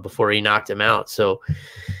before he knocked him out. So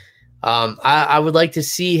I would like to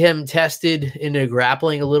see him tested into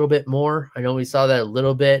grappling a little bit more. I know we saw that a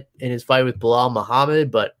little bit in his fight with Bilal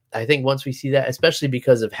Muhammad, but I think once we see that, especially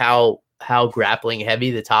because of how grappling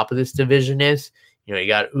heavy the top of this division is, you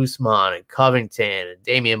got Usman and Covington and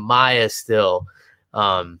Damian Maia still,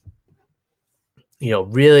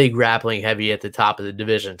 really grappling heavy at the top of the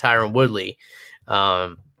division. Tyron Woodley,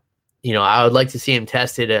 I would like to see him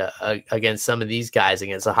tested against some of these guys,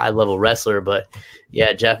 against a high-level wrestler. But,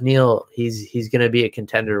 yeah, Jeff Neal, he's going to be a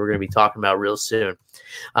contender we're going to be talking about real soon.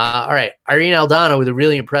 All right, Irene Aldana with a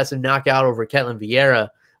really impressive knockout over Ketlen Vieira.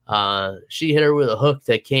 She hit her with a hook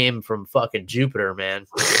that came from fucking Jupiter, man.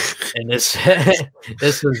 And this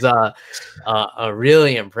was a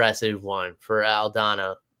really impressive one for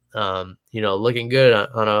Aldana. Looking good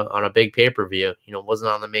on a big pay-per-view. Wasn't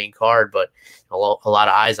on the main card, but a lot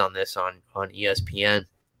of eyes on this on ESPN.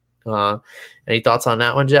 Any thoughts on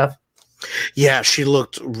that one, Jeff? Yeah, she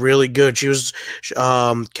looked really good. She was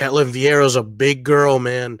Ketlen Vieira's a big girl,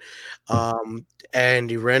 man.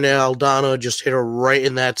 And Irene Aldana just hit her right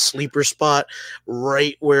in that sleeper spot,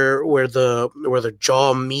 right where the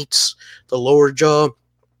jaw meets the lower jaw.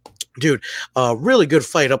 Dude, really good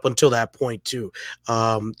fight up until that point too.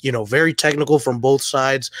 Very technical from both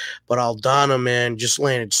sides, but Aldana, man, just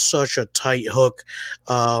landed such a tight hook.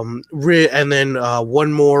 And then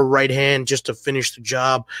one more right hand just to finish the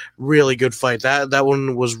job. Really good fight. That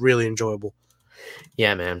one was really enjoyable.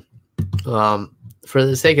 Yeah, man. For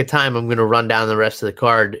the sake of time, I'm going to run down the rest of the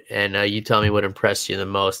card, and you tell me what impressed you the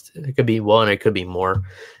most. It could be one, it could be more.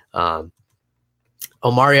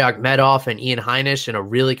 Omari Akhmedov and Ian Heinisch in a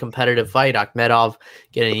really competitive fight. Akhmedov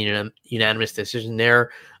getting a unanimous decision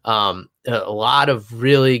there. A lot of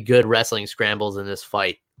really good wrestling scrambles in this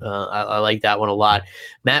fight. I like that one a lot.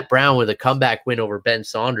 Matt Brown with a comeback win over Ben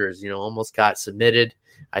Saunders, almost got submitted,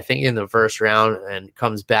 I think, in the first round, and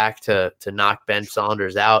comes back to knock Ben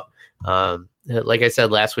Saunders out. Like I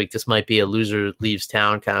said last week, this might be a loser leaves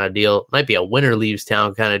town kind of deal. Might be a winner leaves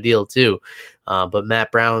town kind of deal too. But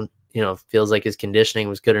Matt Brown, feels like his conditioning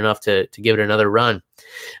was good enough to give it another run.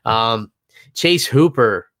 Chase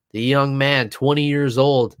Hooper, the young man, 20 years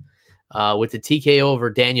old, with the TKO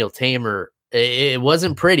over Daniel Tamer. It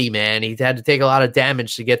wasn't pretty, man. He had to take a lot of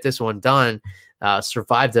damage to get this one done.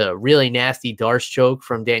 Survived a really nasty Darce choke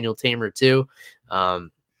from Daniel Tamer too.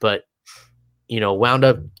 But wound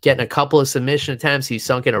up getting a couple of submission attempts. He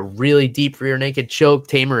sunk in a really deep rear naked choke.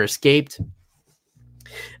 Tamer escaped.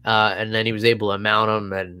 And then he was able to mount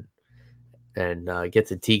him and get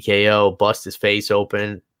the TKO, bust his face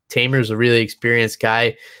open. Tamer's a really experienced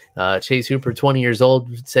guy. Chase Hooper, 20 years old,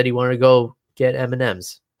 said he wanted to go get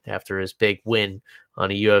M&Ms after his big win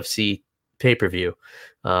on a UFC pay-per-view.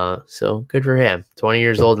 So good for him. 20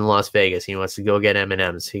 years old in Las Vegas. He wants to go get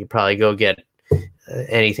M&Ms. He could probably go get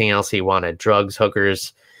anything else he wanted. Drugs,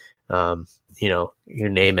 hookers, You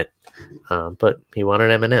name it. But he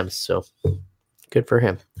wanted M&Ms, so good for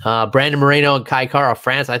him. Brandon Moreno and Kai Kara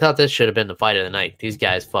France. I thought this should have been the fight of the night. These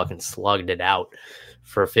guys fucking slugged it out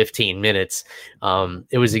for 15 minutes.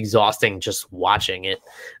 It was exhausting just watching it.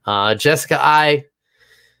 Jessica Ai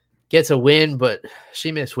gets a win, but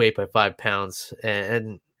she missed weight by 5 pounds.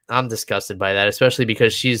 And I'm disgusted by that, especially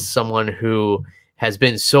because she's someone who has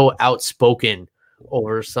been so outspoken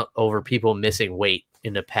over people missing weight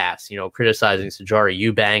in the past, criticizing Sijara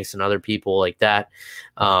Eubanks and other people like that.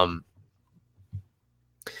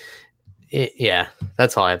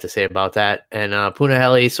 That's all I have to say about that. And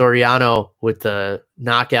Punahele Soriano with the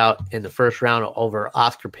knockout in the first round over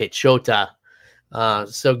Oscar Piechota.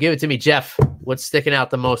 So give it to me, Jeff. What's sticking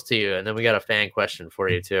out the most to you? And then we got a fan question for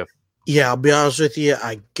you too. Yeah, I'll be honest with you.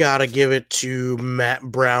 I gotta give it to Matt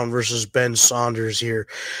Brown versus Ben Saunders here.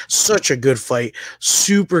 Such a good fight,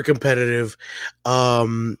 super competitive.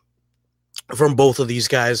 From both of these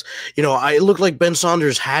guys, it looked like Ben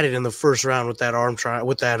Saunders had it in the first round with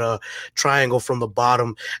that triangle from the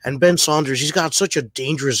bottom. And Ben Saunders, he's got such a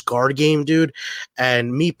dangerous guard game, dude.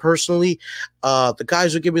 And me personally, the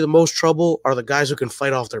guys who give me the most trouble are the guys who can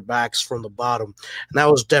fight off their backs from the bottom. And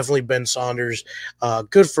that was definitely Ben Saunders.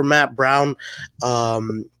 Good for Matt Brown.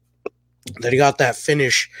 That he got that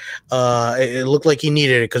finish. It looked like he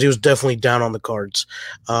needed it because he was definitely down on the cards.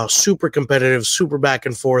 Super competitive, super back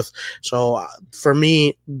and forth. So for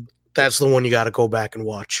me, that's the one you got to go back and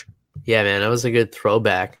watch. Yeah, man, that was a good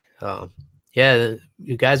throwback.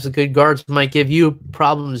 You guys with good guards might give you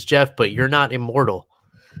problems, Jeff, but you're not immortal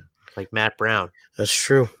like Matt Brown. That's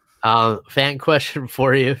true. Fan question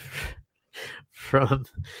for you from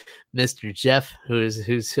Mr. Jeff,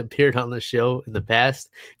 who's appeared on the show in the past.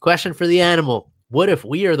 Question for the animal: what if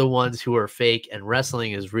we are the ones who are fake and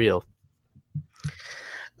wrestling is real?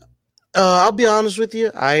 I'll be honest with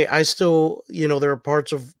you. I still, there are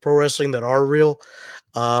parts of pro wrestling that are real.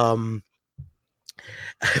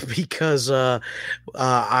 Because I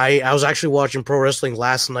was actually watching pro wrestling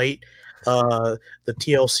last night, the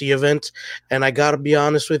TLC event, and I gotta be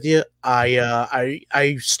honest with you,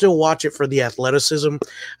 I still watch it for the athleticism.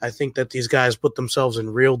 I think that these guys put themselves in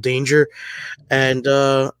real danger. And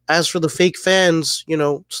as for the fake fans,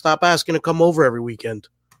 stop asking to come over every weekend.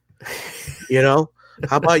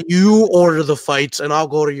 How about you order the fights and I'll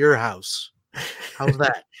go to your house? How's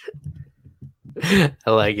that? I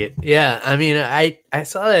like it. Yeah, I mean, I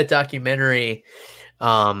saw that documentary,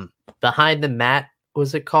 Behind the Mat.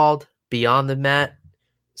 Was it called Beyond the Mat?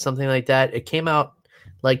 Something like that. It came out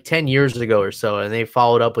like 10 years ago or so, and they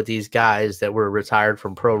followed up with these guys that were retired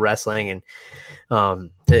from pro wrestling. And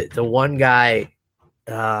the one guy,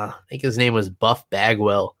 I think his name was Buff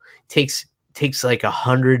Bagwell, takes like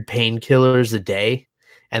 100 painkillers a day.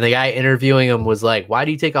 And the guy interviewing him was like, "Why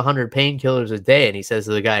do you take 100 painkillers a day?" And he says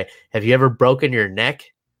to the guy, "Have you ever broken your neck?"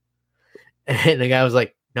 And the guy was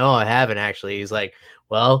like, "No, I haven't actually." He's like,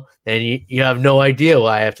 "Well, then you have no idea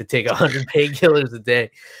why I have to take 100 painkillers a day."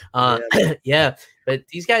 Yeah, but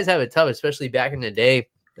these guys have it tough, especially back in the day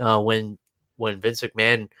when Vince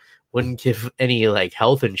McMahon wouldn't give any like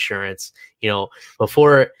health insurance.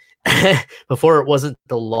 Before it wasn't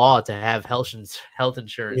the law to have health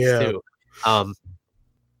insurance too.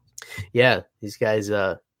 Yeah, these guys,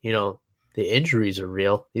 the injuries are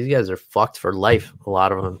real. These guys are fucked for life, a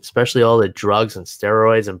lot of them, especially all the drugs and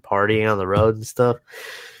steroids and partying on the road and stuff.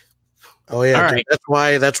 Oh yeah, dude,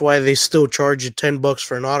 right. That's why they still charge you $10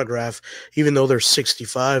 for an autograph, even though they're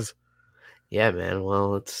 65. Yeah, man.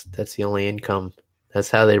 Well, that's the only income. That's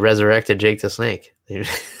how they resurrected Jake the Snake. Yeah,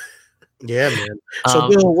 man. So,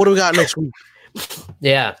 Bill, what do we got next week?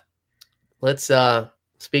 Yeah, let's.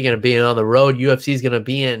 Speaking of being on the road, UFC is going to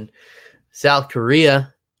be in South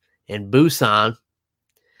Korea, in Busan.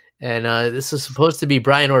 And this is supposed to be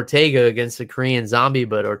Brian Ortega against the Korean Zombie,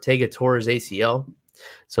 but Ortega tore his ACL.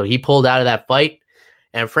 So he pulled out of that fight.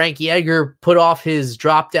 And Frankie Edgar put off his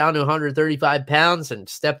drop down to 135 pounds and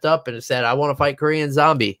stepped up and said, "I want to fight Korean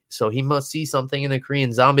Zombie." So he must see something in the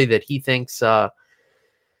Korean Zombie that he thinks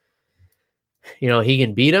he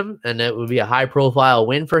can beat him, and it would be a high-profile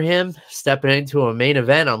win for him, stepping into a main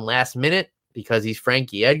event on last minute because he's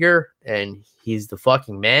Frankie Edgar, and he's the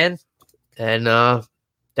fucking man. And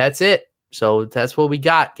that's it. So that's what we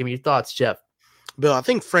got. Give me your thoughts, Jeff. Bill, I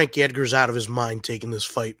think Frankie Edgar's out of his mind taking this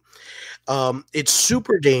fight. It's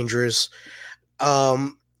super dangerous.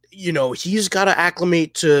 He's got to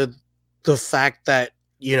acclimate to the fact that,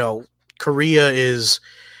 Korea is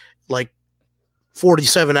like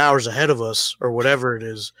 47 hours ahead of us or whatever it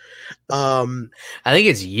is. I think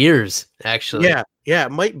it's years, actually. Yeah,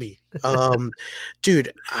 it might be.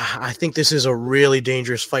 Dude, I think this is a really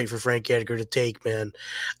dangerous fight for Frankie Edgar to take, man.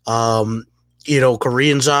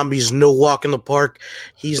 Korean Zombie's no walk in the park.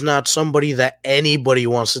 He's not somebody that anybody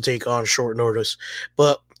wants to take on short notice,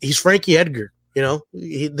 but he's Frankie Edgar.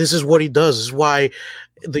 This is what he does. This is why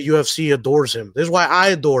the UFC adores him. This is why I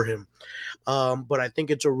adore him. But I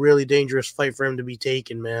think it's a really dangerous fight for him to be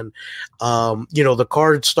taken, man. The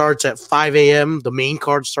card starts at 5 a.m. The main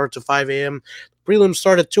card starts at 5 a.m. Prelims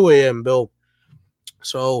start at 2 a.m., Bill.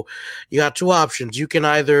 So you got two options. You can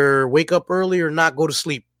either wake up early or not go to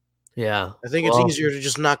sleep. Yeah. I think it's easier to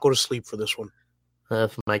just not go to sleep for this one.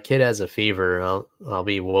 If my kid has a fever, I'll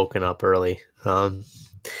be woken up early.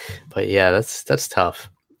 But yeah, that's tough.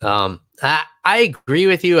 I agree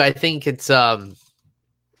with you. I think it's a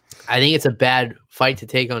bad fight to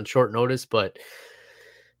take on short notice, but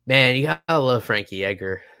man, you gotta love Frankie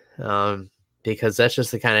Edgar. Because that's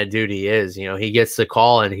just the kind of dude he is. He gets the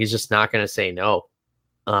call and he's just not going to say no.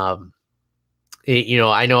 I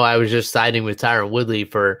know I was just siding with Tyron Woodley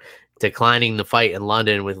for declining the fight in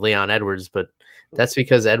London with Leon Edwards, but that's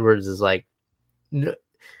because Edwards is like,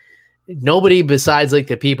 nobody besides like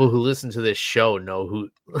the people who listen to this show know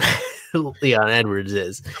who Leon Edwards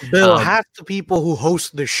is. Bill, half the people who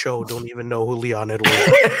host this show don't even know who Leon Edwards is.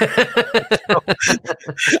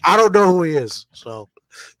 I don't know who he is, so...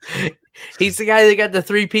 He's the guy that got the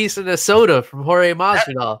 3-piece and a soda from Jorge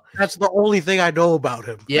Masvidal. That's the only thing I know about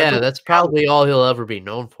him. Yeah, that's probably all he'll ever be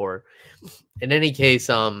known for. In any case,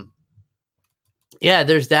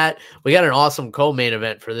 there's that. We got an awesome co-main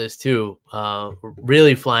event for this too.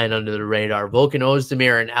 Really flying under the radar. Volkan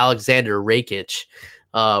Ozdemir and Alexander Rakic.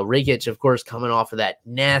 Rakic, of course, coming off of that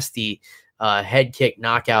nasty head kick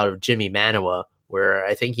knockout of Jimmy Manuwa, where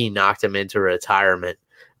I think he knocked him into retirement.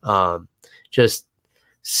 Just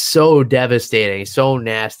so devastating, so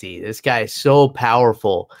nasty. This guy is so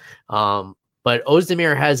powerful. But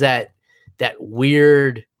Ozdemir has that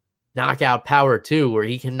weird knockout power too, where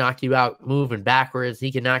he can knock you out moving backwards.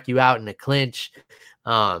 He can knock you out in a clinch.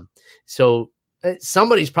 So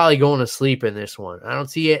somebody's probably going to sleep in this one. I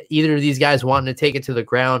don't see either of these guys wanting to take it to the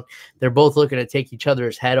ground. They're both looking to take each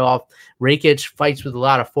other's head off. Rakic fights with a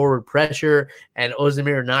lot of forward pressure, and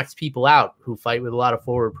Ozdemir knocks people out who fight with a lot of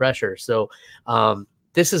forward pressure. So,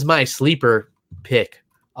 this is my sleeper pick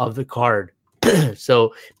of the card.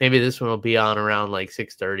 So maybe this one will be on around like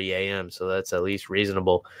 6:30 a.m. So that's at least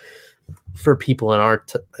reasonable for people in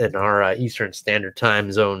our Eastern Standard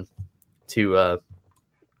Time zone to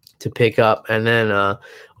pick up. And then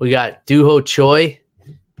we got Doo-Ho Choi,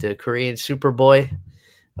 the Korean Superboy,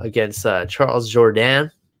 against Charles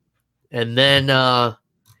Jourdain. And then I'm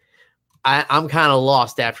kind of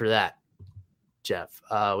lost after that, Jeff.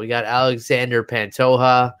 We got Alexander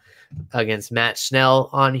Pantoja against Matt Schnell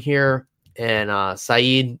on here, and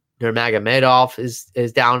Saeed Nurmagomedov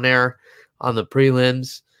is down there on the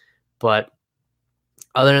prelims. But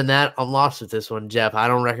other than that, I'm lost with this one, Jeff. I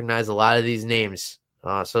don't recognize a lot of these names.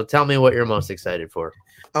 So tell me what you're most excited for.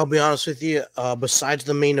 I'll be honest with you. Besides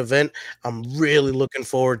the main event, I'm really looking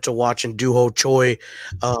forward to watching Doo-Ho Choi.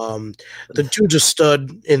 The dude's a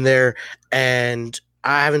stud in there, and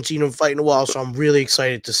I haven't seen him fight in a while, so I'm really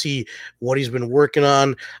excited to see what he's been working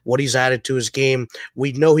on, what he's added to his game.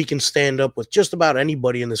 We know he can stand up with just about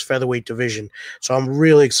anybody in this featherweight division, so I'm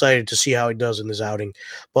really excited to see how he does in this outing.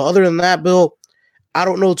 But other than that, Bill, I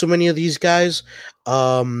don't know too many of these guys,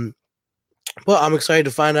 but I'm excited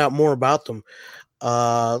to find out more about them.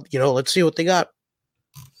 Let's see what they got.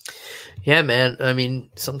 Yeah, man. I mean,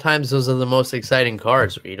 sometimes those are the most exciting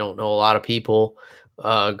cards where you don't know a lot of people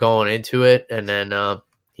going into it, and then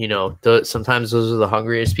sometimes those are the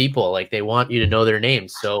hungriest people. Like, they want you to know their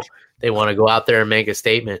names, so they want to go out there and make a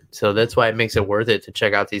statement. So that's why it makes it worth it to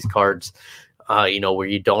check out these cards where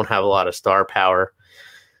you don't have a lot of star power.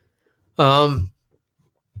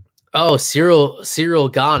 Cyril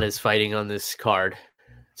Gane is fighting on this card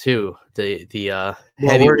too. Where'd he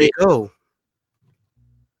go?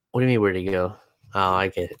 What do you mean, where'd he go? Oh, I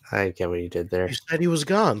get what you did there. You said he was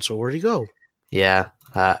gone, so where'd he go? Yeah,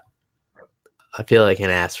 I feel like an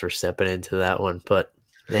ass for stepping into that one, but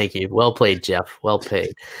thank you. Well played, Jeff. Well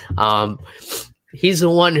played. He's the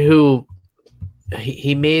one who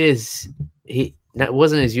he made that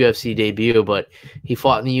wasn't his UFC debut, but he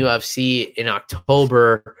fought in the UFC in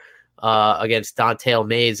October against Don'Tale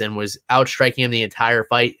Mayes and was outstriking him the entire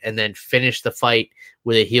fight, and then finished the fight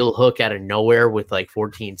with a heel hook out of nowhere with like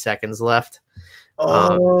 14 seconds left.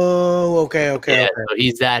 Okay. Yeah, so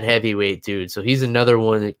he's that heavyweight dude. So he's another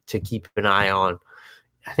one to keep an eye on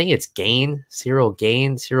I think it's Cyril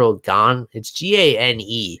Gane. It's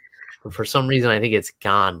Gane, but for some reason I think it's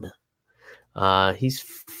Gane. He's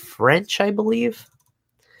French, I believe.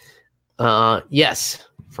 Yes,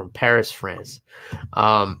 from Paris, France.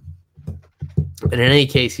 And in any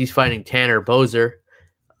case, he's fighting Tanner Boser.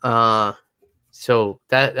 So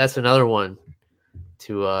that's another one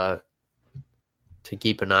to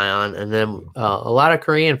keep an eye on. And then a lot of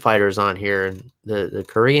Korean fighters on here, and the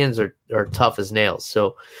Koreans are tough as nails.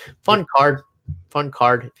 So fun card.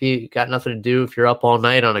 If you got nothing to do, if you're up all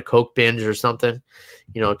night on a Coke binge or something,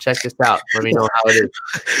 check this out. Let me know how it is.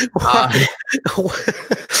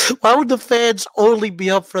 Why would the fans only be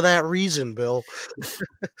up for that reason, Bill?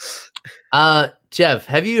 Jeff,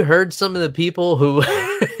 have you heard some of the people who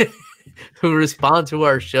who respond to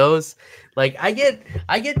our shows? Like I get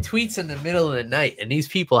tweets in the middle of the night, and these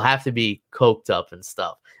people have to be coked up and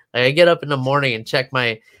stuff. Like I get up in the morning and check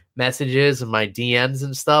my messages and my DMs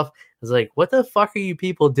and stuff. I was like, what the fuck are you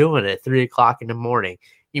people doing at 3 o'clock in the morning?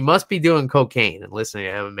 You must be doing cocaine and listening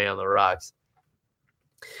to MMA on the Rocks.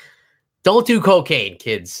 Don't do cocaine,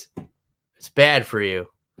 kids. It's bad for you.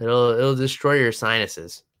 It'll destroy your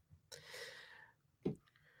sinuses.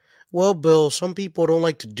 Well, Bill, some people don't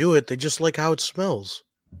like to do it. They just like how it smells.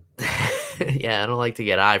 Yeah, I don't like to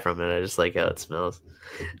get high from it. I just like how it smells.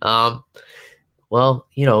 Well,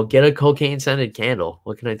 get a cocaine scented candle.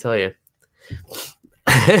 What can I tell you?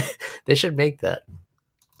 They should make that.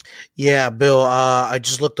 Yeah, Bill, I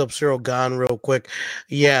just looked up Cyril Gane real quick.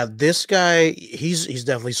 Yeah, this guy, he's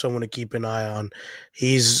definitely someone to keep an eye on.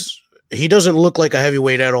 He doesn't look like a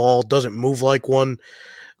heavyweight at all, doesn't move like one,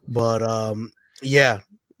 but yeah,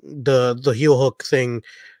 the heel hook thing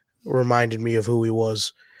reminded me of who he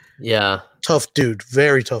was. Yeah. Tough dude,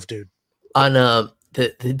 very tough dude. On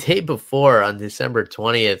the day before, on December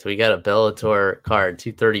 20th, we got a Bellator card,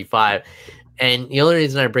 235. And the only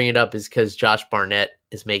reason I bring it up is because Josh Barnett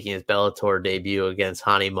is making his Bellator debut against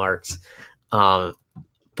Hani Marks.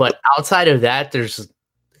 But outside of that, there's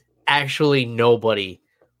actually nobody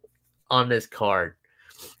on this card.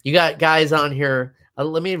 You got guys on here.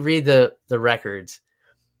 Let me read the records.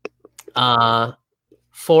 4-0,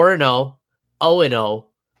 0-0, 4-0,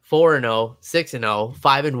 6-0,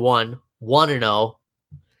 5-1, 1-0,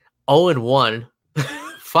 0-1,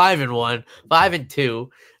 5-1, 5-2,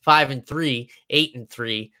 5-3,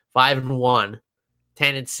 8-3, 5-1,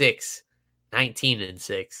 10-6,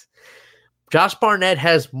 19-6. Josh Barnett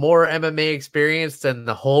has more MMA experience than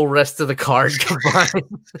the whole rest of the card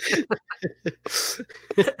combined.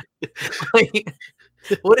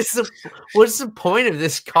 What is the point of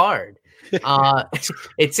this card?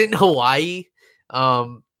 It's in Hawaii,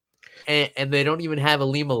 and they don't even have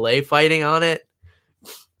Ali Malay fighting on it.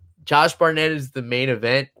 Josh Barnett is the main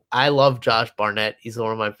event. I love Josh Barnett. He's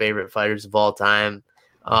one of my favorite fighters of all time.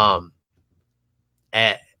 And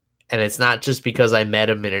it's not just because I met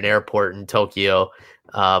him in an airport in Tokyo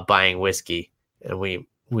buying whiskey, and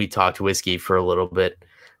we talked whiskey for a little bit.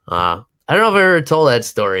 I don't know if I ever told that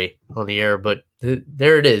story on the air, but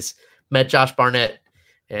there it is. Met Josh Barnett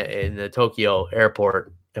in the Tokyo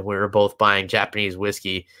airport, and we were both buying Japanese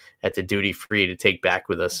whiskey at the duty free to take back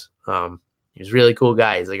with us. He's a really cool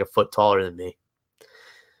guy. He's like a foot taller than me,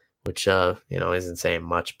 which isn't saying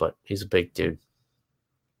much, but he's a big dude.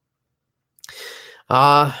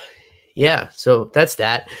 Yeah, so that's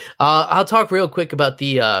that. I'll talk real quick about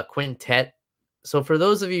the quintet. So for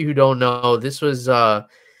those of you who don't know, this was a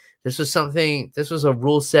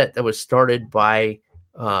rule set that was started by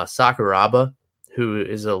Sakuraba, who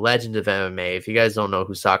is a legend of MMA. If you guys don't know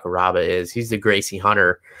who Sakuraba is, he's the Gracie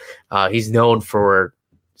Hunter. He's known for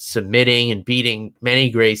submitting and beating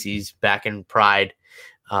many Gracies back in Pride.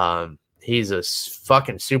 He's a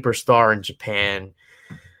fucking superstar in Japan.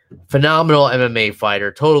 Phenomenal MMA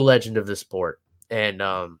fighter, total legend of the sport. And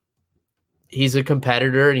he's a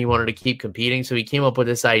competitor, and he wanted to keep competing. So he came up with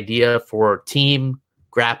this idea for team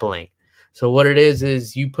grappling. So what it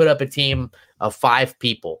is you put up a team of 5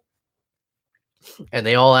 people, and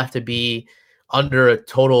they all have to be under a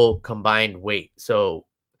total combined weight. So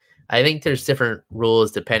I think there's different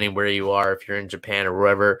rules depending where you are, if you're in Japan or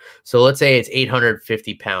wherever. So let's say it's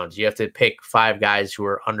 850 pounds. You have to pick 5 guys who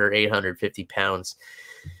are under 850 pounds.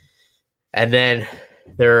 And then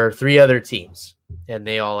there are 3 other teams, and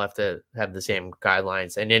they all have to have the same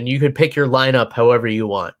guidelines. And then you could pick your lineup however you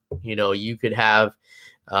want. You could have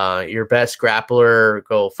your best grappler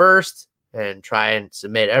go first and try and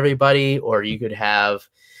submit everybody, or you could have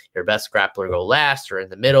your best grappler go last or in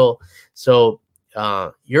the middle. So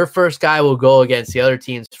your first guy will go against the other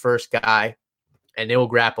team's first guy, and they will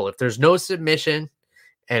grapple. If there's no submission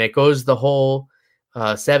and it goes the whole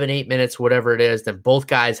 7-8 minutes, whatever it is, then both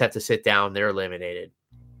guys have to sit down. They're eliminated.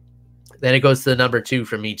 Then it goes to the number 2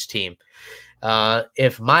 from each team.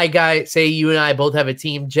 If my guy, say you and I both have a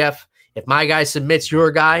team, Jeff, if my guy submits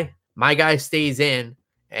your guy, my guy stays in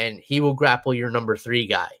and he will grapple your number 3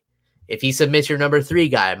 guy. If he submits your number 3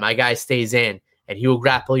 guy, my guy stays in and he will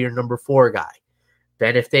grapple your number 4 guy.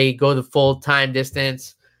 Then if they go the full time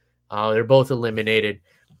distance, they're both eliminated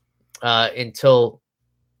until,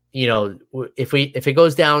 if it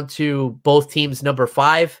goes down to both teams number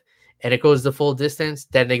 5 and it goes the full distance,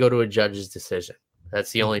 then they go to a judge's decision.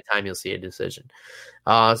 That's the only time you'll see a decision.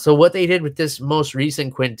 So what they did with this most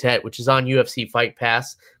recent quintet, which is on UFC Fight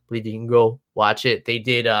Pass, I believe you can go watch it. They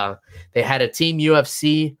did. They had a team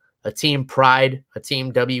UFC, a team Pride, a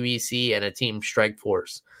team WEC, and a team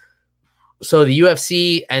Strikeforce. So the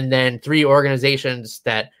UFC and then 3 organizations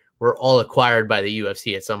that were all acquired by the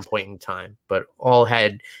UFC at some point in time, but all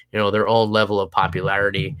had, their own level of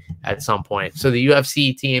popularity at some point. So the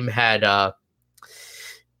UFC team had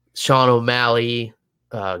Sean O'Malley,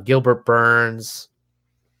 Gilbert Burns.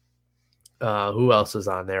 Who else was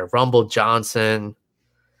on there? Rumble Johnson.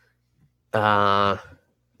 I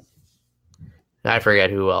forget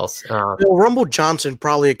who else. Rumble Johnson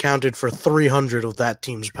probably accounted for 300 of that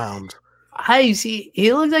team's pounds. I see.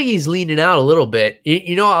 He looks like he's leaning out a little bit.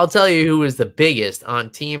 I'll tell you who was the biggest on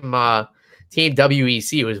team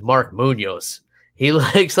WEC. It was Mark Munoz. He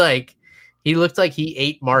looked like he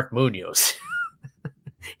ate Mark Munoz.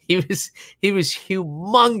 He was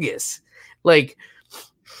humongous. Like,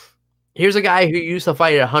 here's a guy who used to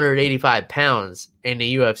fight at 185 pounds in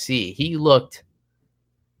the UFC. He looked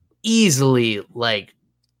easily like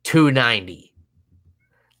 290.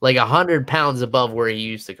 Like 100 pounds above where he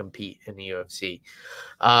used to compete in the UFC.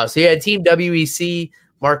 So you had Team WEC.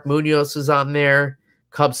 Mark Munoz was on there.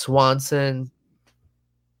 Cub Swanson.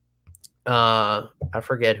 I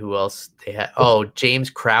forget who else they had. Oh, James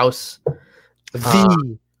Krause.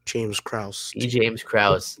 James Krause. James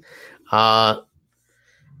Krause. And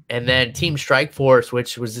then Team Strikeforce,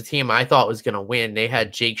 which was the team I thought was going to win. They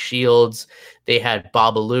had Jake Shields. They had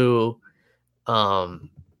Babalu.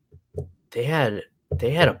 They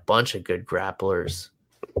had a bunch of good grapplers.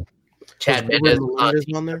 Chad Mendes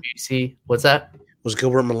on there. WC. What's that? Was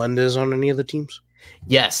Gilbert Melendez on any of the teams?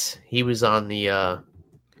 Yes, he was on the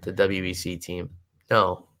WEC team.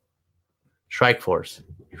 No, Strikeforce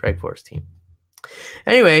team.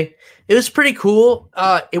 Anyway, it was pretty cool.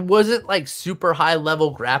 It wasn't like super high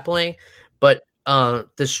level grappling, but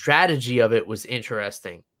the strategy of it was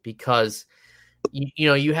interesting because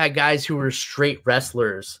you had guys who were straight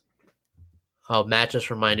wrestlers. Oh, Matt just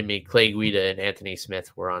reminded me Clay Guida and Anthony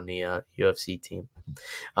Smith were on the UFC team.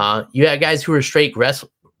 You had guys who were straight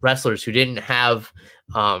wrestlers who didn't have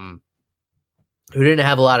a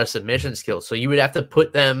lot of submission skills. So you would have to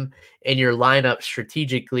put them in your lineup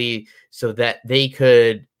strategically so that they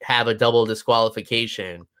could have a double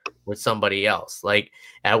disqualification with somebody else. Like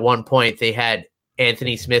at one point they had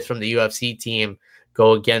Anthony Smith from the UFC team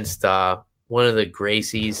go against one of the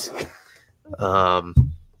Gracies.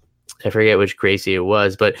 I forget which Gracie it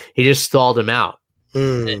was, but he just stalled him out.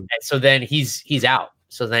 And so then he's out.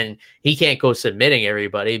 So then he can't go submitting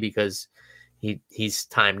everybody because he's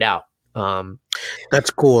timed out. That's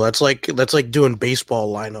cool. That's like doing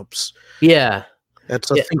baseball lineups. Yeah. That's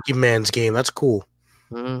a thinking man's game. That's cool.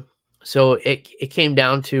 Mm-hmm. So it came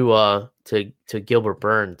down to Gilbert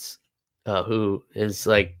Burns, who is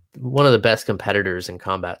like one of the best competitors in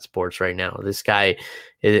combat sports right now. This guy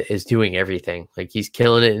is doing everything. Like he's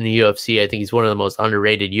killing it in the UFC. I think he's one of the most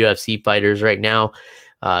underrated UFC fighters right now.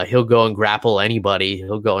 He'll go and grapple anybody.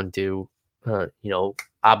 He'll go and do,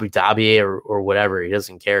 Abu Dhabi or whatever. He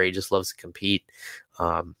doesn't care. He just loves to compete.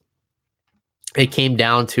 It came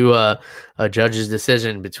down to a judge's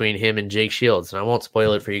decision between him and Jake Shields. And I won't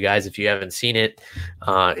spoil it for you guys if you haven't seen it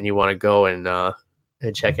and you want to go and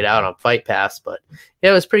check it out on Fight Pass. But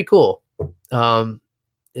yeah, it was pretty cool.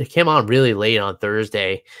 It came on really late on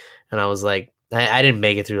Thursday, and I was like, I didn't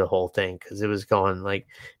make it through the whole thing because it was going like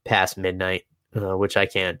past midnight, which I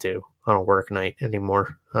can't do on a work night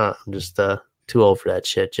anymore. I'm just too old for that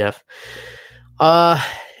shit, Jeff. In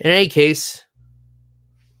any case,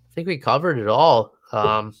 I think we covered it all.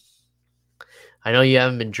 I know you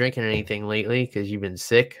haven't been drinking anything lately because you've been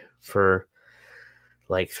sick for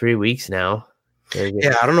like 3 weeks now.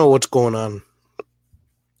 Yeah, I don't know what's going on.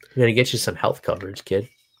 We're gonna get you some health coverage, kid.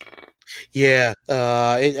 Yeah,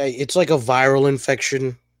 it's like a viral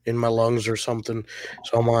infection in my lungs or something,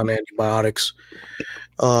 so I'm on antibiotics.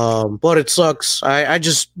 But it sucks. I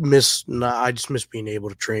just miss being able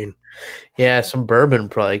to train. Yeah, some bourbon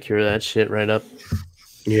probably cure that shit right up.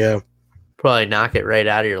 Yeah, Probably knock it right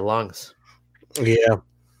out of your lungs. Yeah.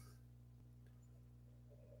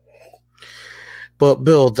 But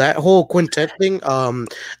Bill, that whole quintet thing,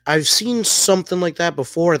 I've seen something like that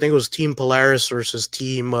before. I think it was Team Polaris versus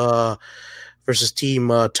Team 10th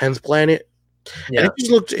Planet. Yeah. And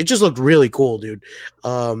it just looked really cool, dude.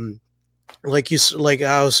 Like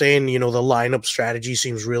I was saying, the lineup strategy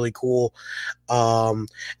seems really cool. And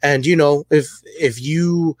if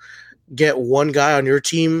you get one guy on your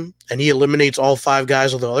team and he eliminates all 5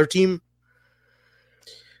 guys on the other team,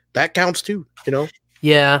 that counts too,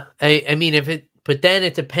 Yeah. I mean, but then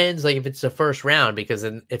it depends, like if it's the first round, because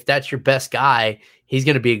if that's your best guy, he's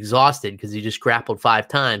going to be exhausted because he just grappled 5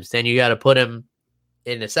 times. Then you got to put him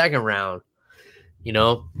in the second round,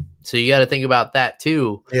 so you got to think about that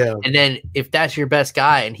too. Yeah. And then if that's your best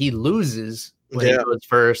guy and he loses when he goes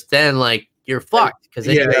first, then like you're fucked. But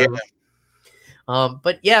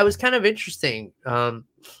yeah, it was kind of interesting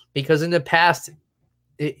because in the past,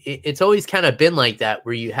 it's always kind of been like that,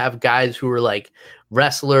 where you have guys who are like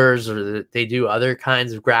wrestlers or they do other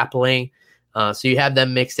kinds of grappling. So you have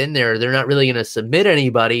them mixed in there. They're not really going to submit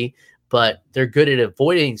anybody, but they're good at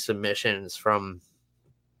avoiding submissions from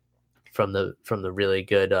the really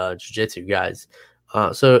good jiu-jitsu guys.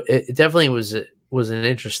 So it definitely was an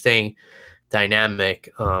interesting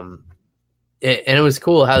dynamic. And it was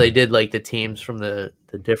cool how they did like the teams from the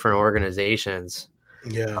different organizations.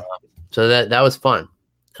 Yeah. So that was fun.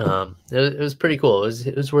 It was pretty cool.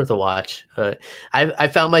 It was worth a watch. I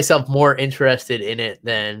found myself more interested in it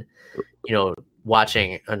than,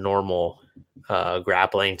 watching a normal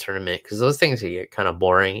grappling tournament, because those things get kind of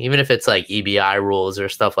boring. Even if it's like EBI rules or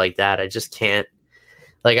stuff like that, I just can't.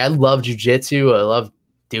 Like, I love jiu-jitsu. I love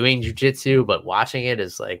doing jiu-jitsu, but watching it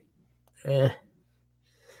is like,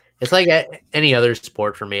 It's like any other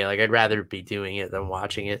sport for me. Like, I'd rather be doing it than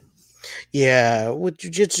watching it. Yeah, with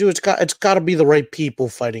jiu-jitsu, it's got to be the right people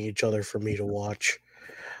fighting each other for me to watch.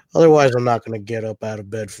 Otherwise, I'm not going to get up out of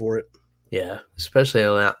bed for it. Yeah, especially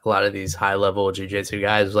a lot of these high-level jiu-jitsu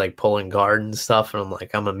guys like pulling guard and stuff, and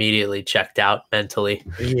I'm immediately checked out mentally.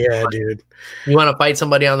 Yeah, dude. You want to fight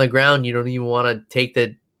somebody on the ground, you don't even want to take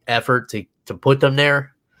the effort to put them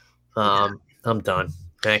there. I'm done.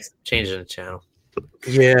 Next, changing the channel.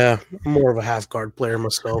 Yeah, I'm more of a half-guard player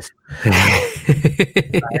myself.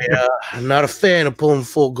 I'm not a fan of pulling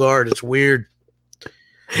full guard. It's weird.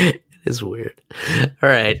 It is weird. All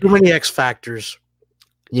right. Too many X factors.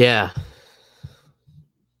 Yeah.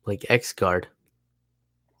 Like X guard.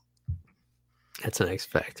 That's an X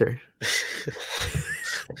factor.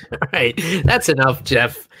 All right. That's enough,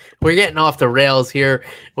 Jeff. We're getting off the rails here.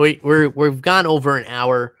 We've gone over an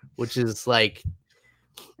hour, which is like,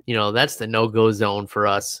 that's the no-go zone for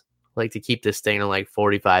us. I like to keep this thing in like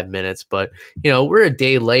 45 minutes, but we're a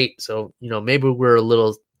day late, so maybe we're a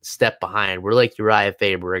little step behind. We're like Uriah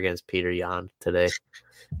Faber against Peter Yan today.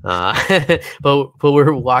 But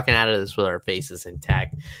we're walking out of this with our faces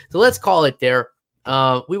intact. So let's call it there.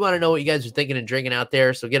 We want to know what you guys are thinking and drinking out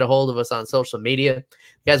there. So get a hold of us on social media. If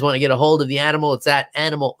you guys want to get a hold of the animal, it's at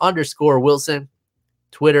animal_Wilson,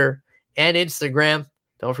 Twitter and Instagram.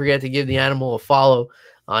 Don't forget to give the animal a follow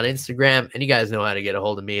on Instagram. And you guys know how to get a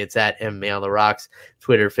hold of me. It's at MMA on the Rocks,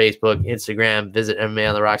 Twitter, Facebook, Instagram. Visit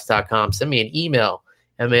MMAonTheRocks.com. Send me an email,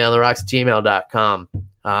 MMAonTheRocks@gmail.com.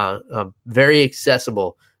 I'm very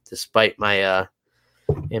accessible despite my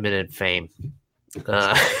imminent fame.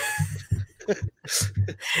 In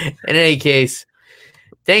any case,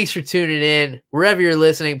 thanks for tuning in. Wherever you're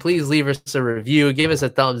listening, please leave us a review. Give us a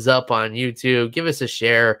thumbs up on YouTube. Give us a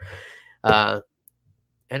share. And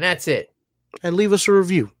that's it. And leave us a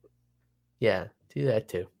review. Yeah, do that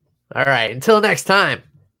too. All right. Until next time.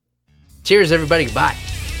 Cheers, everybody. Goodbye.